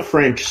in a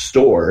French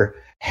store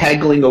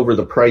haggling over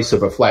the price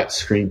of a flat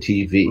screen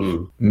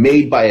TV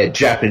made by a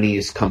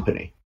Japanese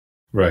company.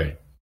 Right.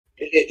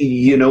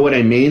 You know what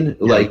I mean?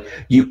 Yeah. Like,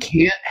 you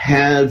can't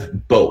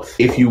have both.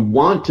 If you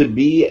want to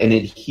be and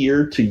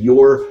adhere to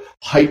your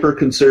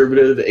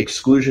hyper-conservative,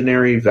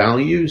 exclusionary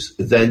values,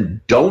 then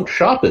don't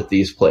shop at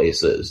these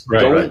places.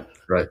 Don't,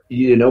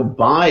 you know,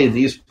 buy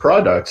these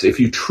products if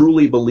you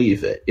truly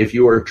believe it, if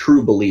you are a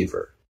true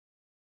believer.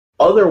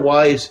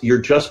 Otherwise,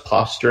 you're just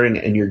posturing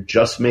and you're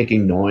just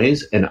making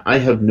noise, and I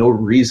have no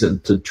reason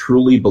to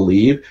truly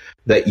believe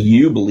that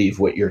you believe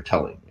what you're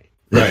telling me.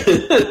 Right.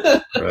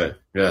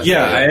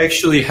 Yeah, I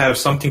actually have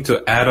something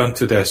to add on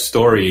to that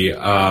story.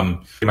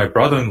 My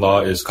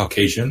brother-in-law is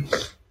Caucasian.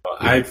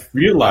 I've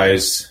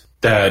realized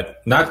that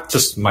not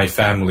just my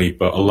family,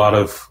 but a lot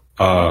of,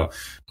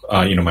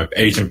 my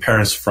Asian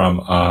parents from,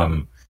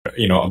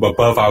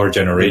 above our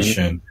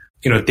generation,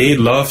 they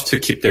love to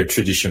keep their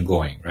tradition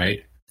going,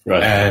 right?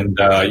 Right. And,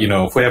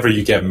 whoever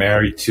you get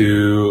married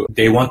to,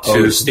 they want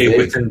to stay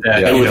within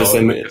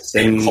that,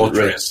 same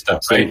culture and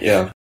stuff, right?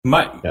 Yeah.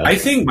 I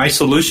think my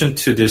solution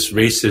to this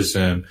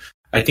racism,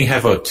 I think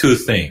have two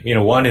things.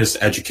 One is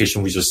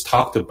education we just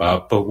talked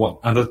about, but one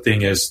other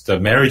thing is the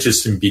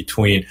marriages in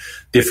between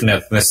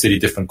different ethnicity,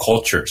 different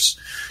cultures.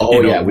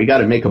 We got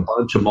to make a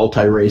bunch of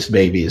multi-race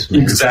babies.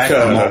 Man. Exactly.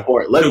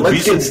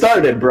 Let's get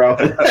started, bro.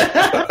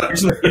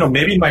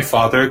 Maybe my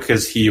father,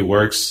 because he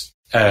works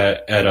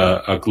at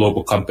a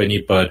global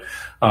company, but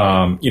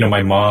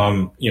my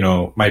mom,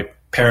 my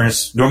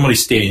parents normally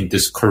stay in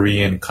this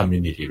Korean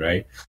community,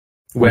 right?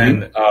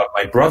 When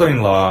my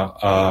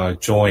brother-in-law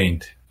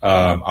joined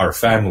our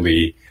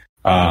family,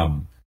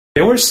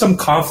 there were some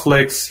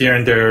conflicts here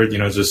and there,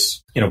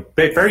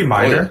 very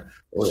minor.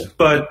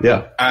 But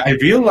I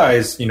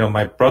realized,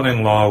 my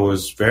brother-in-law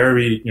was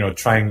very,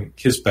 trying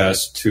his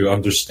best to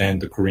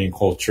understand the Korean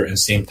culture. And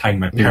same time,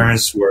 my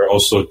parents were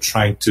also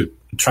trying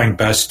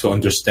best to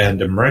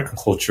understand the American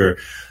culture.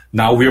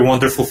 Now we're a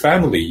wonderful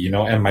family,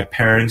 and my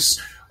parents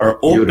are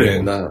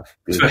open to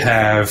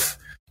have,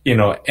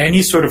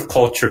 any sort of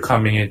culture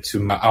coming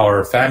into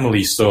our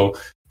family. So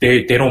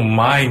they don't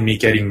mind me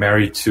getting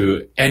married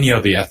to any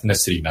of the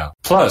ethnicity now.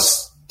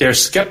 Plus, their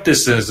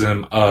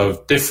skepticism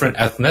of different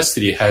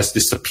ethnicity has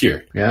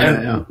disappeared.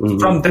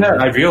 From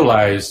there, I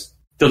realized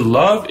the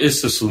love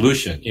is the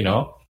solution,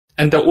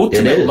 and the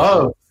ultimate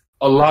love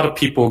a lot of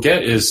people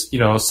get is,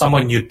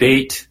 someone you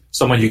date,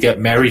 someone you get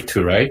married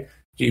to, right?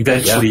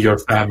 Eventually your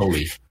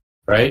family,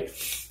 right?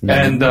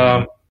 And,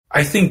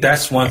 I think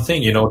that's one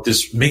thing,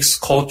 this mixed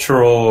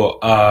cultural,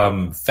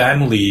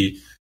 family,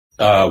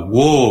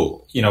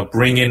 will,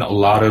 bring in a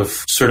lot of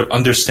sort of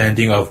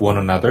understanding of one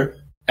another.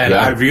 And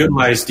I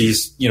realize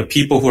these,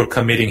 people who are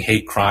committing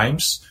hate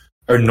crimes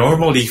are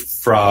normally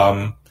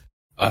from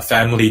a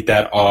family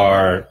that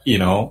are,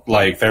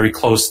 like very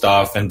closed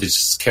off and they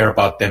just care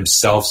about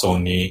themselves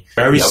only.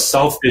 Very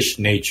selfish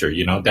nature,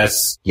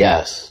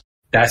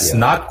 that's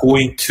not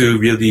going to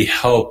really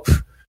help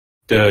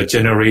the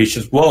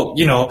generations. Well,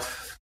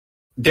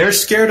 they're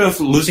scared of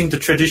losing the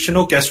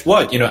traditional. Guess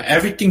what?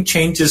 Everything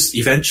changes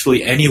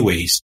eventually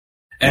anyways.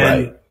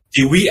 And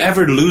do we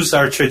ever lose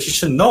our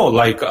tradition? No,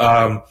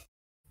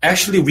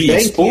 actually we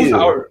expose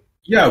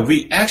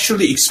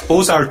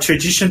our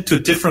tradition to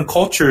different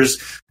cultures.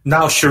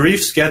 Now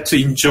Sharifs get to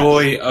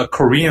enjoy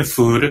Korean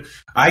food.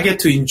 I get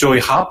to enjoy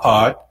hot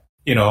pot,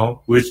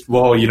 which,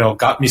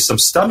 got me some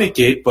stomach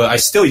ache, but I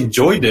still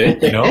enjoyed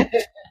it,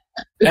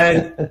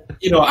 And,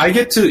 I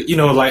get to,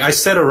 I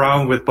sat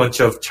around with a bunch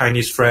of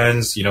Chinese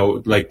friends,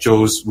 like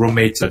Joe's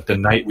roommates at the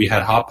night we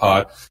had hot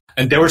pot.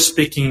 And they were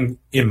speaking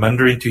in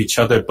Mandarin to each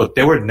other, but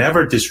they were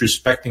never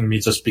disrespecting me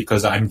just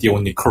because I'm the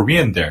only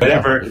Korean there.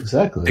 Whenever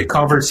the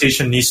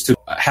conversation needs to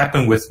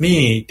happen with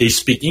me, they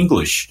speak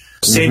English.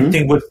 Same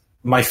thing with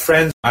my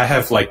friends. I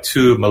have like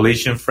 2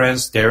 Malaysian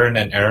friends, Darren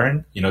and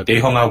Aaron. You know, they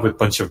hung out with a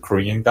bunch of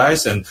Korean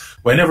guys. And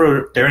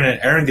whenever Darren and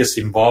Aaron gets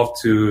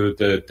involved to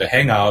the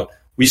hangout,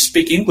 we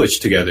speak English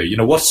together. You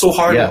know, what's so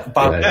hard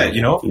about that,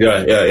 you know?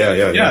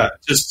 Yeah.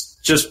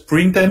 Just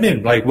bring them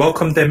in, like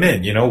welcome them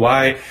in. You know,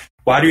 why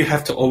do you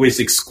have to always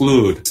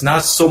exclude? It's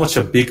not so much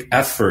a big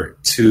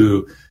effort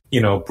to,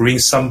 you know, bring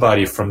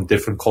somebody from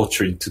different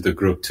culture into the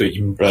group to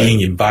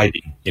being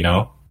inviting, you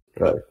know?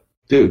 Right.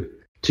 Dude,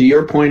 to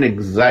your point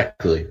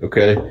exactly,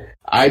 okay?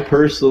 I've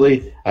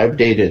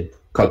dated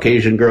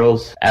Caucasian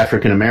girls,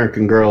 African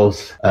American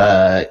girls,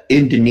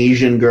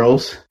 Indonesian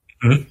girls,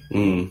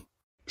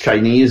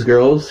 Chinese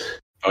girls.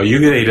 Oh, you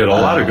dated a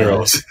lot of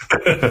girls.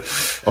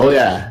 Oh,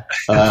 yeah.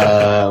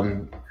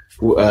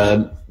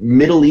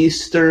 Middle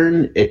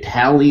Eastern,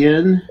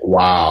 Italian.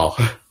 Wow.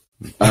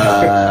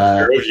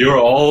 You're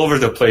all over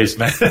the place,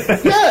 man.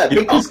 Yeah,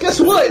 because guess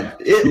what?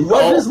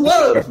 Love is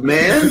love,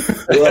 man.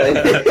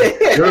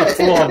 You're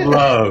full of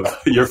love.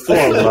 You're full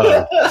of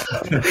love.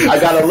 I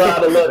got a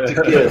lot of love to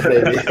give,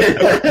 baby.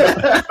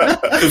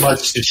 Too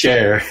much to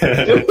share.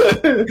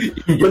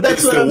 But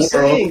that's what I'm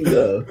saying,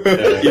 though.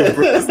 You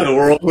embrace the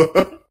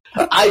world.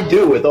 I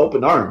do with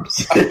open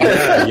arms.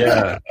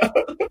 Yeah.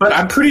 But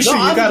I'm pretty sure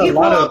you got a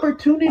lot of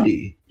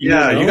opportunity.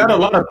 Yeah, you got a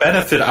lot of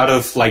benefit out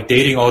of like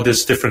dating all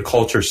these different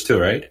cultures too,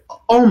 right?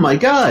 Oh my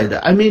God.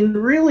 I mean,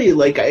 really,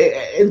 like,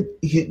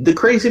 the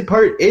crazy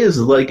part is,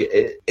 like,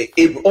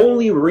 it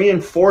only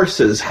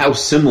reinforces how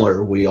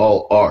similar we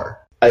all are.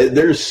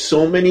 There's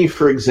so many,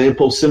 for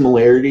example,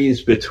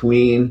 similarities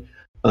between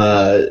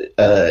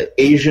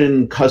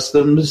Asian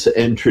customs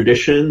and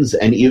traditions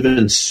and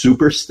even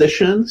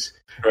superstitions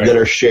that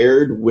are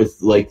shared with,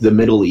 like, the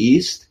Middle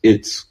East.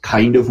 It's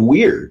kind of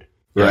weird,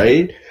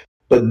 right?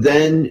 But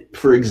then,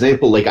 for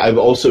example, like, I've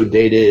also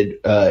dated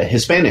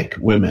Hispanic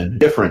women,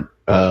 different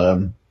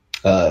Hispanic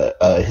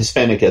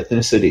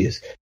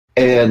ethnicities.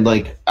 And,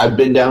 like, I've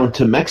been down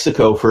to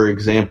Mexico, for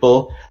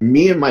example.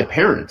 Me and my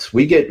parents,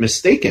 we get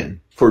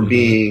mistaken for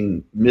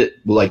being,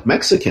 like,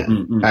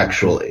 Mexican,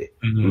 actually.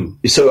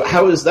 So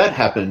how does that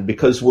happen?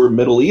 Because we're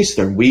Middle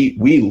Eastern.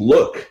 We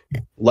look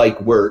like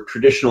we're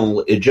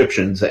traditional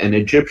Egyptians, and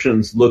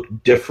Egyptians look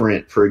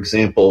different, for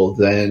example,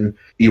 than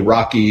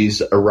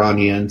Iraqis,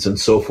 Iranians, and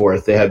so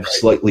forth. They have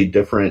slightly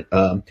different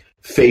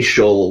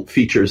facial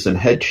features and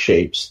head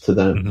shapes to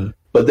them.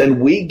 But then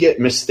we get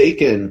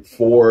mistaken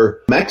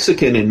for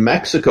Mexican in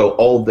Mexico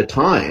all the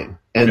time.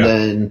 And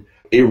then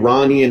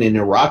Iranian and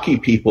Iraqi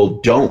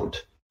people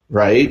don't,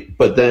 right?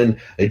 But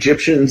then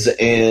Egyptians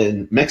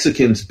and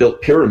Mexicans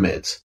built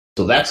pyramids.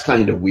 So that's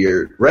kind of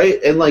weird,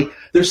 right? And, like,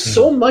 there's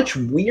so much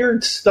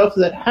weird stuff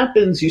that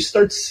happens. You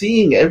start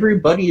seeing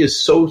everybody is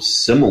so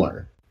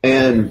similar.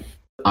 And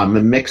I'm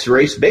a mixed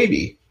race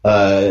baby.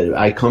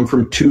 I come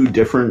from 2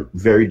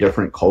 very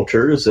different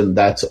cultures, and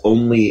that's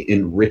only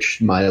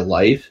enriched my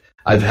life.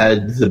 I've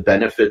had the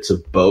benefits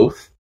of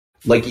both.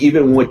 Like,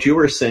 even what you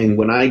were saying,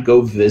 when I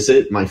go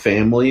visit my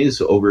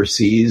families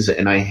overseas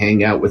and I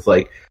hang out with,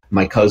 like,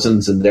 my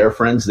cousins and their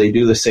friends, they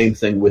do the same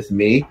thing with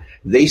me.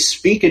 They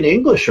speak in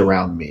English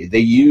around me. They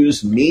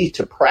use me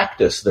to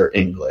practice their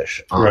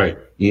English, right?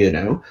 You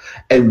know,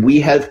 and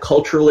we have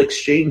cultural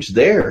exchange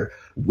there.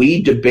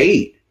 We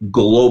debate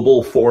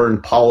global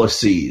foreign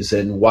policies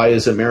and why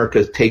is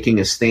America taking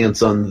a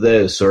stance on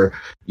this, or,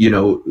 you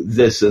know,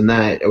 this and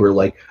that, or,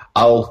 like,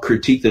 I'll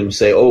critique them,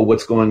 say, oh,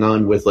 what's going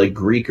on with, like,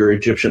 Greek or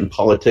Egyptian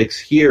politics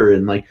here?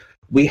 And, like,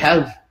 we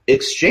have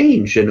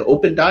exchange and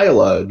open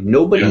dialogue.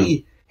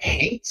 Nobody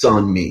hates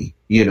on me,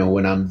 you know,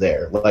 when I'm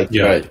there. Like,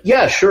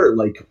 yeah, sure.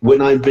 Like,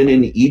 when I've been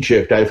in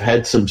Egypt, I've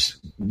had some,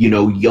 you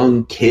know,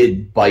 young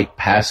kid bike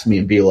past me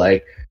and be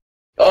like,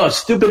 oh,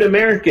 stupid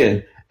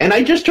American. And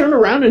I just turn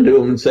around into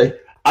him and say,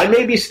 I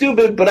may be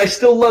stupid, but I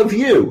still love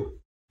you.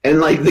 And,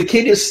 like, the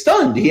kid is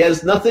stunned. He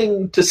has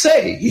nothing to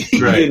say.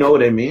 You know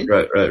what I mean?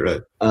 Right.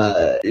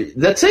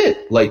 That's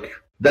it. Like,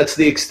 that's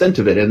the extent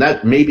of it. And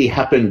that maybe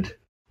happened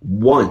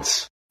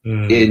once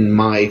in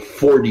my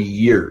 40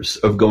 years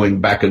of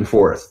going back and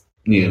forth,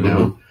 you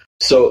know?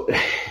 So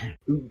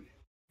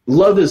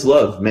love is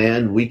love,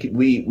 man.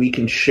 We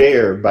can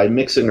share by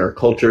mixing our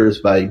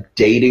cultures, by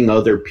dating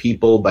other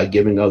people, by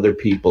giving other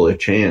people a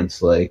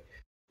chance. Like,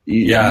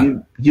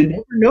 you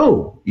never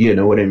know. You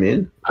know what I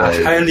mean?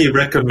 I highly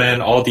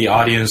recommend all the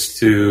audience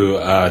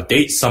to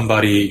date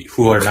somebody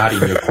who are not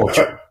in your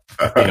culture.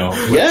 You know?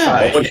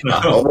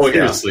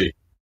 Seriously.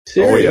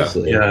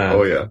 Seriously.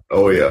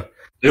 Oh yeah.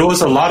 It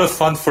was a lot of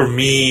fun for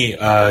me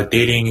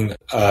dating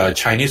a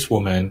Chinese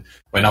woman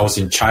when I was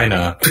in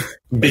China,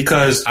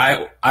 because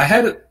I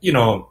had, you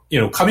know,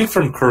 coming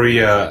from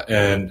Korea,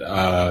 and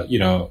you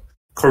know,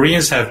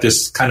 Koreans have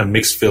this kind of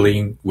mixed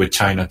feeling with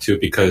China too,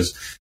 because,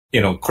 you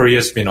know,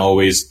 Korea's been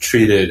always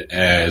treated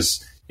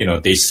as,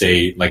 they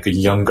say like a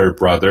younger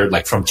brother,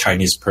 like from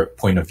Chinese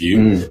point of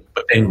view.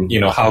 But then,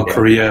 how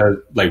Korea,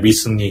 like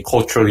recently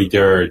culturally,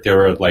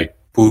 they're like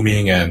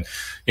booming and,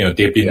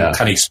 they've been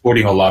kind of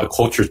exporting a lot of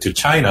culture to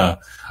China.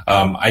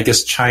 I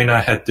guess China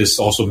had this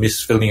also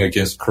misfeeling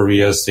against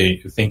Korea,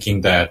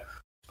 thinking that,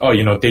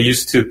 they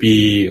used to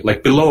be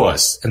like below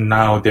us and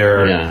now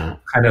they're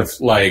kind of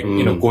like,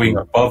 going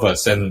above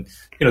us. And,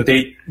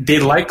 they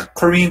like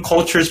Korean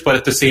cultures, but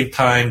at the same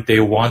time, they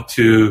want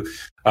to,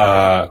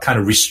 kind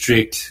of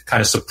restrict,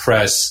 kind of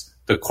suppress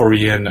the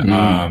Korean,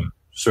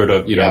 sort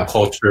of,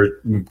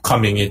 culture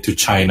coming into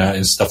China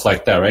and stuff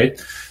like that,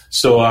 right?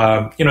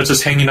 So,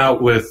 just hanging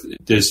out with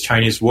this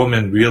Chinese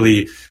woman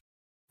really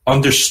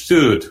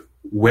understood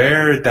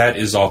where that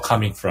is all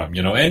coming from,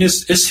 and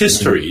it's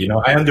history,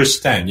 I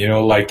understand,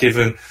 like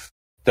given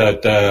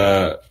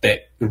the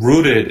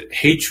rooted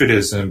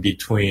hatredism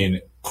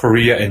between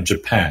Korea and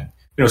Japan,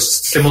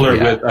 similar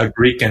with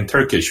Greek and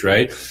Turkish,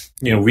 right?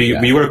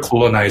 We were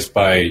colonized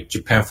by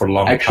Japan for a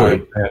long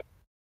time.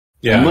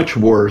 Much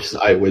worse,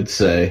 I would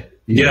say.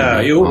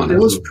 It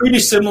was pretty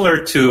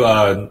similar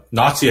to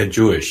Nazi and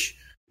Jewish.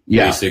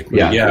 Basically.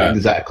 Yeah,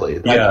 exactly.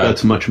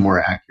 That's much more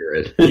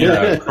accurate.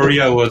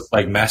 Korea was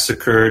like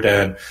massacred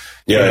and,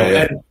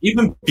 and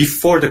even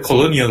before the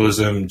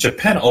colonialism,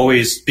 Japan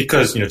always,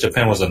 because,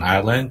 Japan was an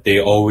island, they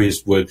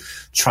always would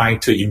trying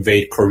to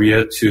invade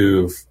Korea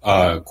to,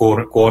 go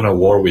on a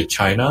war with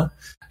China.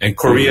 And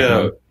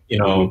Korea,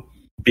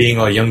 being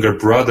a younger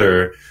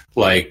brother,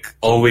 like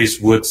always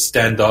would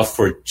stand up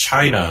for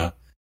China,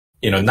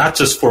 not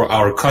just for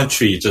our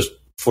country, just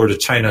for the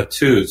China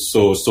too.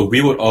 So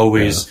we would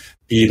always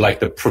be like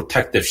the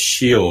protective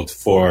shield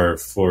for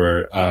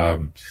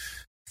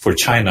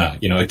China,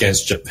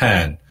 against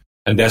Japan.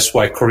 And that's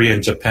why Korea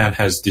and Japan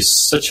has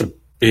such a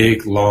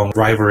big, long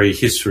rivalry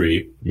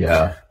history.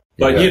 But,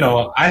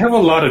 I have a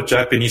lot of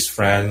Japanese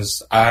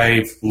friends.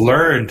 I've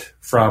learned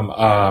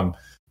from,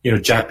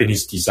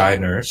 Japanese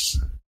designers.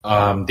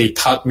 They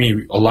taught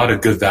me a lot of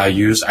good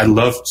values. I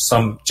love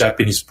some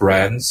Japanese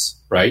brands,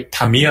 right?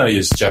 Tamiya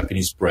is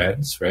Japanese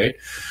brands, right?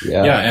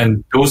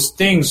 And those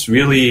things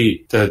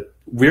really,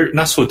 we're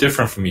not so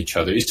different from each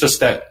other. It's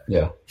just that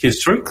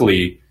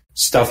historically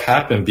stuff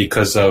happened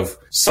because of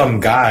some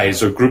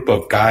guys or group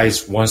of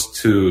guys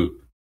wants to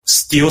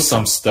steal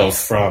some stuff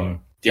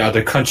from the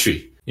other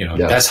country.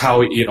 That's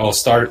how it all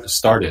started,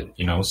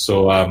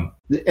 So,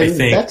 I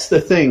think that's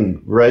the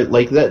thing, right?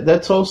 Like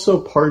that's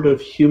also part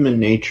of human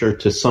nature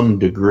to some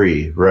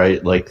degree,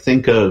 right? Like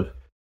think of,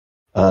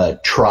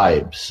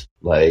 tribes,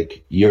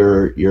 like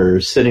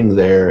you're sitting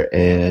there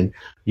and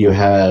you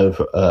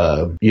have,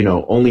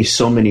 only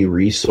so many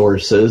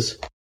resources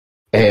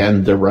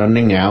and they're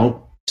running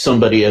out.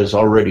 Somebody has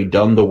already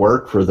done the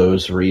work for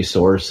those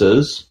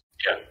resources.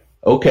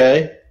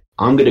 Okay.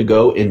 I'm going to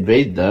go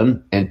invade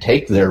them and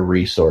take their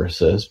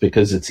resources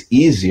because it's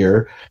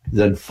easier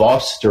than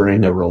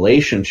fostering a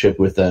relationship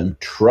with them,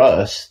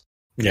 trust,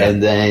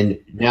 and then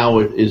now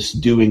it is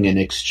doing an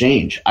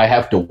exchange. I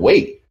have to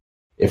wait.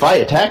 If I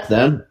attack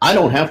them, I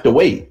don't have to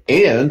wait.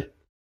 And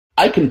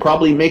I can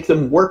probably make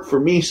them work for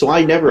me so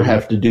I never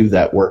have to do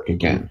that work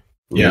again.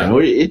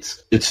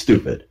 It's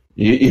stupid,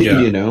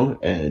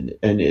 and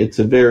it's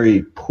a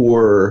very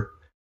poor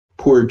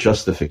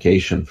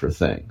justification for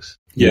things.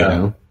 You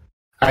know?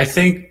 I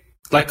think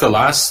like the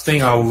last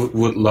thing I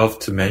would love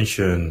to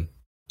mention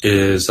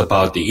is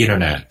about the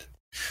internet.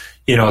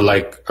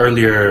 Like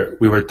earlier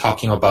we were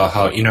talking about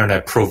how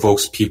internet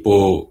provokes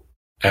people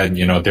and,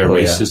 their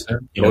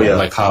racism,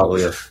 like how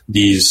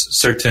these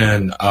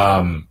certain,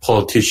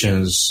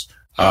 politicians,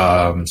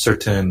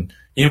 certain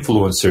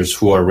influencers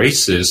who are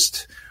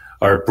racist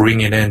are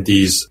bringing in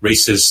these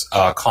racist,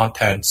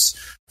 contents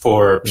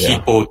for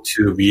people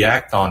to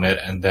react on it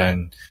and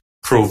then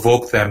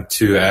provoke them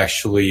to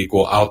actually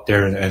go out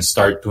there and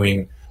start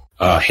doing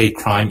hate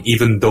crime,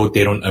 even though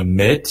they don't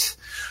admit.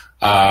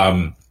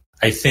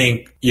 I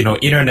think,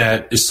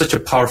 internet is such a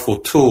powerful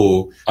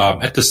tool.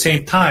 At the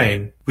same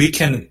time,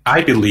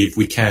 I believe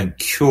we can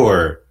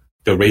cure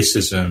the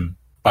racism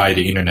by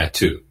the internet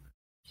too.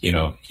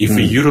 If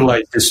we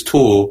utilize this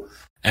tool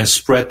and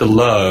spread the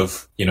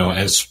love,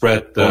 and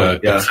spread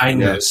the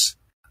kindness,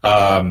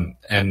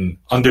 and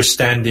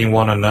understanding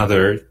one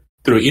another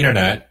through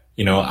internet,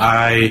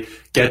 I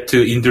get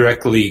to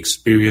indirectly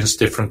experience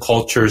different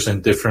cultures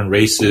and different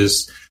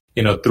races,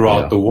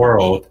 throughout the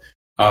world.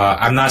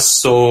 I'm not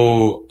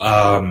so,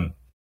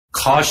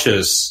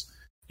 cautious,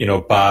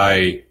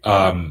 by,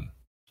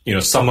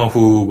 someone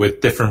who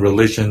with different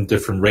religion,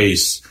 different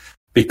race,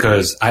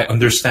 because I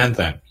understand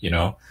them,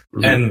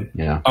 and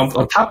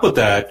on top of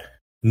that,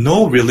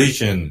 no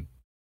religion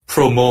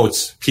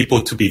promotes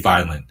people to be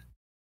violent.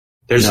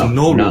 There's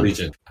no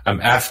religion.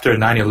 After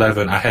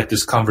 9/11, I had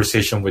this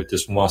conversation with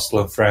this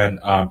Muslim friend,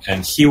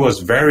 and he was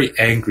very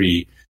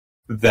angry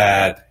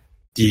that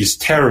these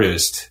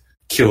terrorists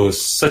kill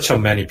such a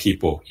many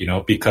people,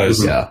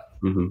 because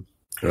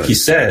he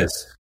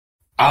says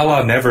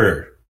Allah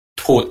never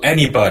told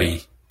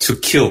anybody to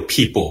kill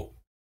people,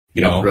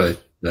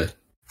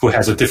 who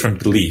has a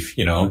different belief,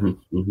 you know.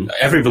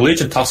 Every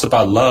religion talks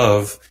about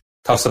love,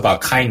 talks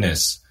about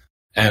kindness.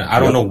 And I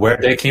don't know where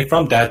that came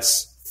from.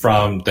 That's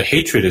from the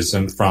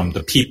hatredism from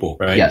the people,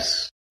 right?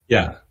 Yes.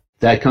 Yeah.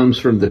 That comes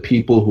from the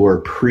people who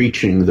are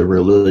preaching the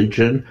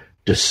religion,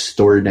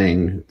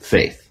 distorting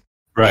faith.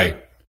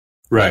 Right.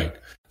 Right.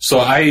 So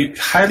I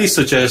highly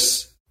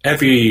suggest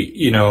every,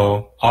 you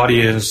know,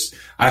 audience,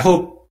 I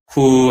hope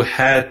who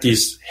had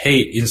this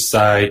hate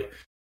inside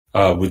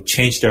would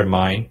change their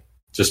mind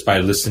just by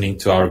listening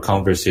to our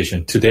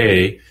conversation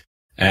today.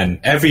 And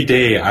every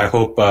day, I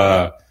hope,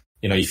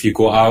 you know, if you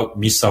go out,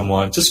 meet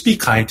someone, just be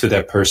kind to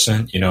that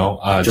person, you know.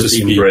 Just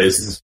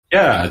embrace.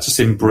 Just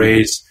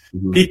embrace.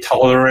 Be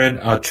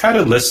tolerant. Try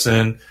to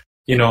listen.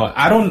 You know,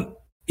 I don't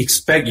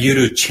expect you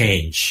to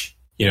change,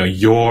 you know,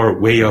 your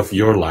way of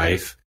your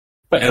life,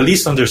 but at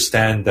least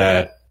understand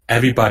that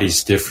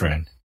everybody's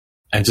different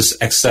and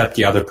just accept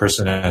the other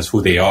person as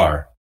who they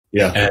are.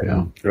 Yeah.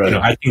 And, right. you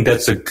know, I think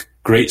that's a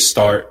great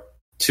start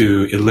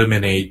to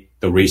eliminate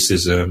the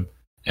racism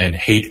and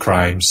hate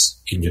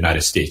crimes in the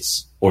United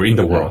States or in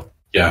the world.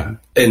 Yeah.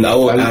 And I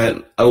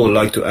would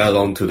like to add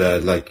on to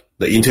that, like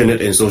the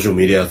internet and social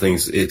media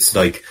things, it's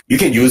like you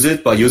can use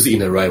it, but use it in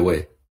the right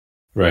way.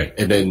 Right.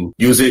 And then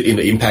use it in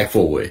an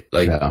impactful way.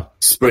 Like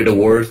spread the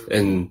word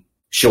and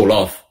show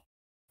love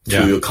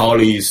to your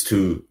colleagues,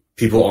 to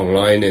people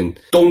online, and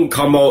don't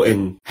come out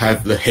and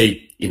have the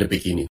hate in the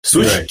beginning.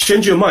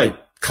 Change your mind.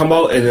 Come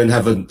out and then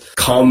have a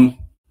calm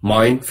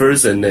mind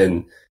first, and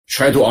then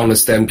try to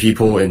understand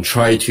people and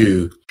try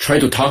to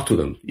talk to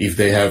them if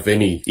they have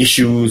any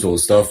issues or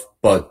stuff,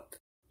 but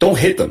don't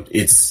hate them.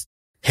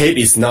 Hate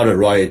is not a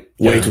right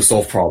way to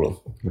solve problem.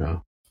 Yeah.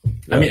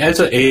 I mean, as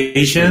an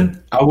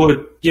Asian, I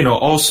would, you know,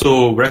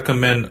 also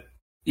recommend,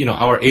 you know,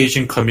 our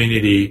Asian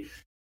community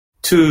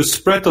to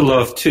spread the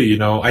love too. You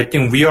know, I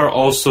think we are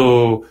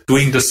also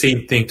doing the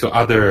same thing to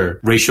other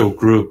racial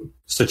group,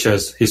 such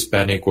as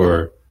Hispanic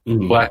or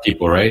Black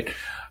people, right?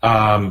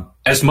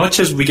 As much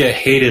as we get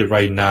hated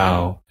right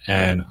now,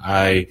 and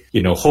I,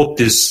 you know, hope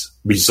this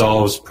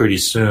resolves pretty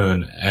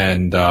soon.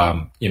 And,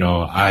 you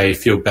know, I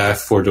feel bad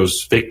for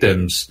those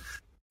victims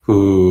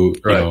who,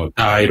 you know,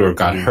 died or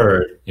got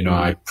hurt. You know,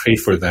 I pray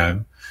for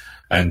them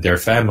and their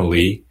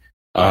family.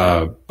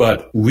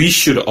 But we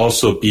should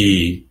also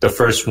be the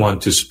first one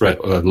to spread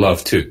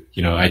love too.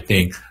 You know, I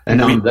think.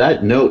 And on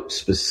that note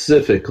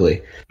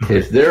specifically,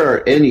 if there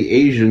are any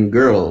Asian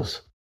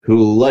girls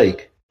who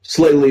like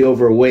slightly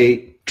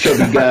overweight,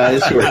 chubby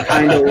guys who are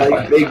kind of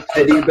like big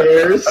teddy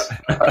bears,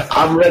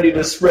 I'm ready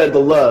to spread the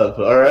love,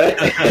 all right?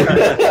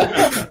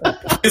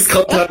 Please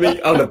contact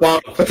me on the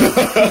bottom.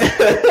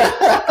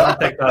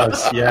 Contact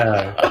us,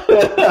 yeah.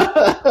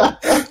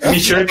 I mean,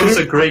 Sheriff is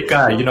a great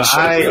guy. You know,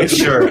 I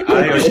assure.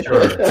 That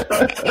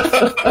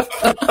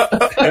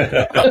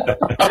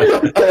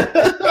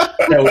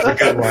was a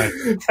good one.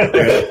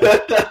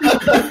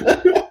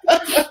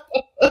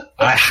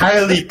 I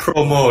highly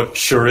promote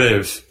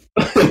Sharif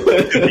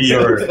to be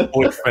your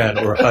boyfriend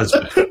or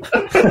husband.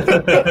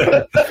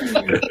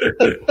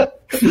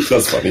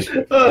 That's funny.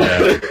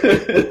 Yeah.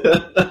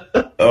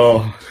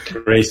 Oh,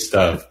 great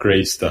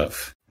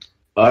stuff.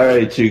 All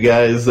right, you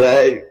guys.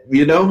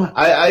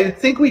 I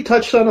think we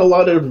touched on a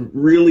lot of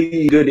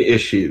really good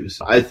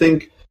issues. I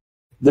think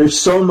there's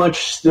so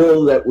much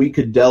still that we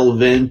could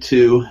delve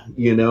into,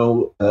 you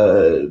know,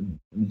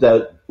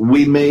 that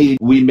we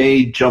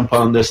may jump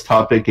on this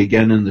topic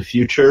again in the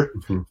future.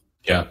 Mm-hmm.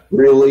 Yeah.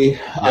 Really,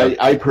 yeah.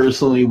 I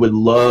personally would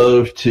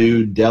love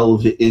to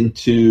delve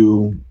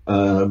into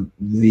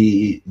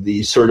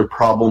the sort of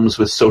problems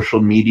with social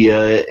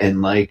media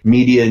and like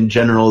media in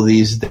general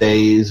these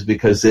days,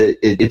 because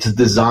it's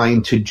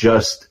designed to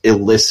just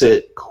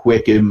elicit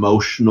quick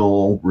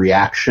emotional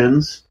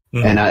reactions.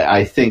 Mm. And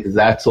I think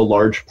that's a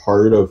large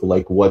part of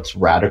like what's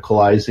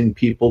radicalizing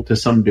people to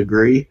some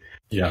degree.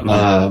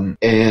 Yeah.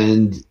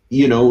 And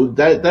you know,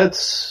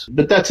 that's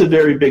a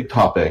very big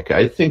topic.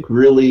 I think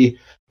really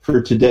for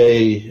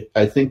today,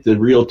 I think the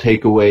real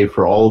takeaway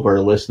for all of our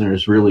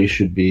listeners really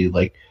should be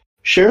like,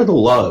 share the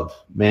love,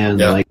 man.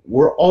 Yeah. Like,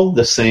 we're all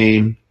the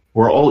same.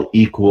 We're all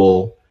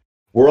equal.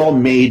 We're all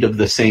made of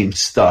the same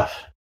stuff,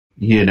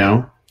 you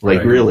know? Like,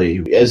 right.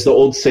 Really, as the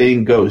old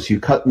saying goes, you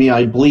cut me,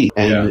 I bleed.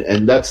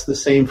 And that's the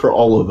same for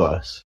all of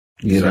us,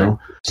 you know?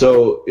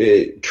 So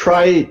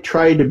try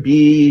to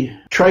be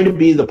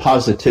the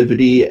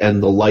positivity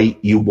and the light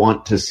you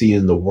want to see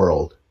in the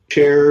world.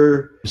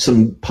 Share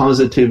some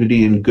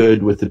positivity and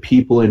good with the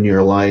people in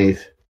your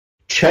life.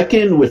 Check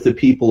in with the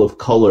people of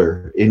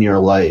color in your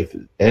life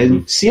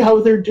and see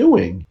how they're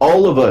doing.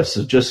 All of us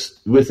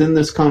just within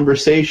this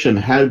conversation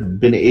have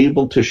been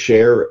able to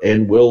share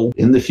and will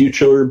in the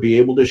future be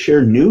able to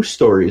share new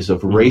stories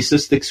of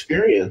racist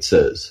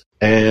experiences.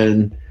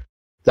 And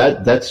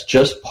that's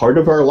just part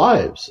of our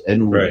lives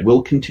and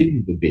will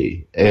continue to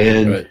be.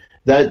 And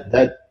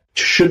that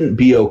shouldn't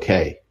be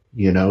okay.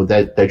 You know,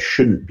 that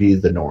shouldn't be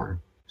the norm.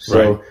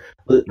 So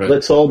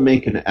let's all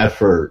make an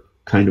effort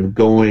kind of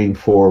going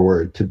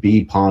forward to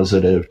be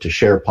positive, to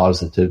share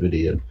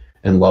positivity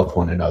and love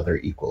one another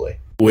equally.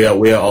 We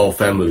are all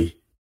family.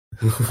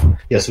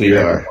 Yes, we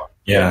are.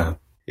 Yeah.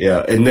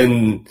 Yeah, and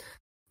then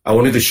I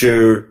wanted to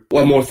share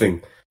one more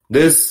thing.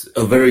 There's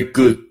a very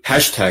good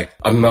hashtag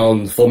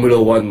among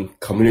Formula One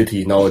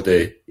community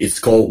nowadays. It's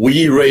called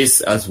We Race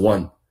as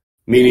One,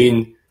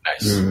 meaning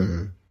Nice.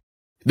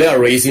 They are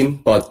racing,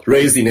 but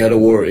race in other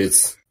word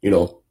is,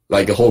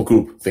 like a whole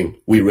group thing.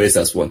 We race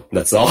as one.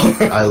 That's all.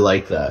 I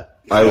like that.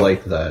 I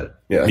like that.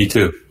 Yeah. Me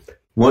too.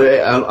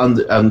 Well,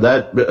 on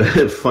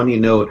that funny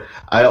note,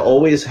 I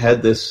always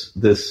had this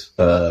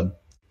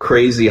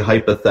crazy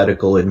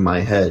hypothetical in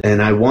my head,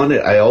 and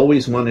I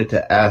always wanted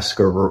to ask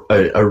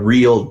a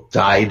real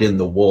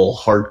dyed-in-the-wool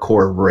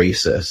hardcore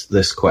racist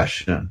this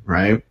question,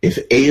 right? If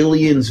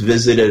aliens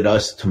visited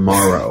us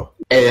tomorrow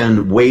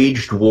and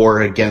waged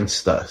war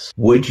against us,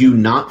 would you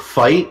not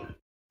fight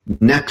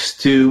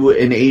next to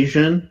an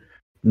Asian,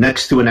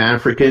 next to an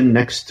African,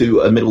 next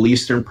to a Middle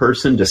Eastern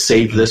person to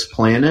save this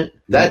planet?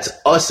 That's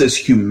us as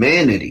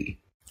humanity,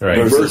 Right.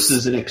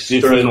 versus an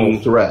external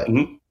threat.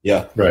 Mm-hmm.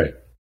 Yeah. Right.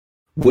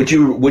 Would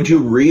you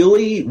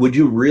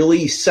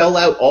really sell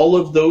out all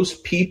of those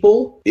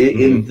people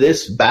in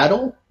this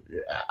battle?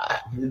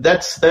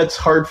 That's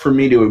hard for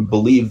me to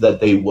believe that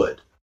they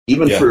would,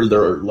 even for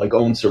their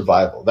own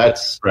survival.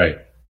 That's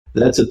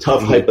a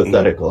tough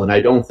hypothetical, and I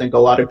don't think a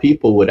lot of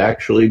people would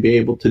actually be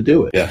able to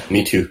do it. Yeah,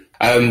 me too.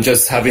 I'm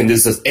just having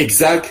this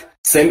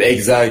same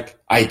exact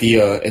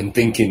idea and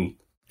thinking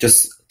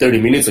just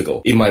 30 minutes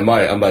ago in my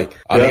mind. I'm like,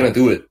 I'm gonna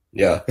do it.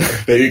 Yeah,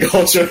 there you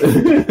go.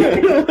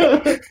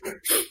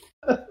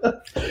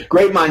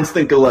 Great minds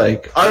think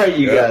alike. All right,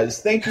 you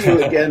guys. Thank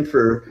you again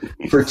for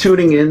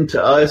tuning in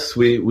to us.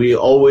 We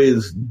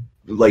always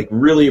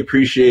really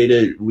appreciate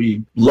it.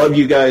 We love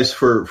you guys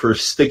for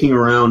sticking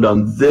around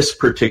on this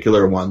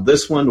particular one.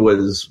 This one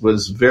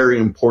was very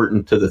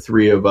important to the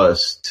three of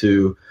us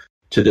to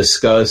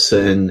discuss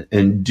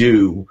and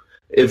do,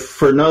 if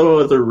for no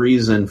other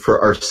reason,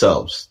 for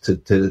ourselves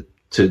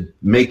to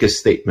make a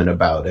statement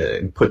about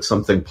it and put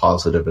something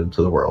positive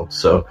into the world.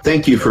 So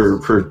thank you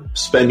for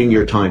spending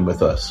your time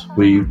with us.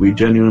 We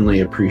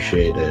genuinely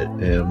appreciate it.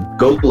 And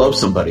go love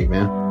somebody,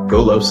 man.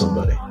 Go love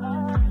somebody.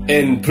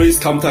 And please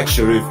contact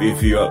Sharif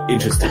if you are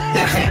interested.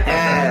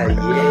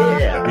 Yeah.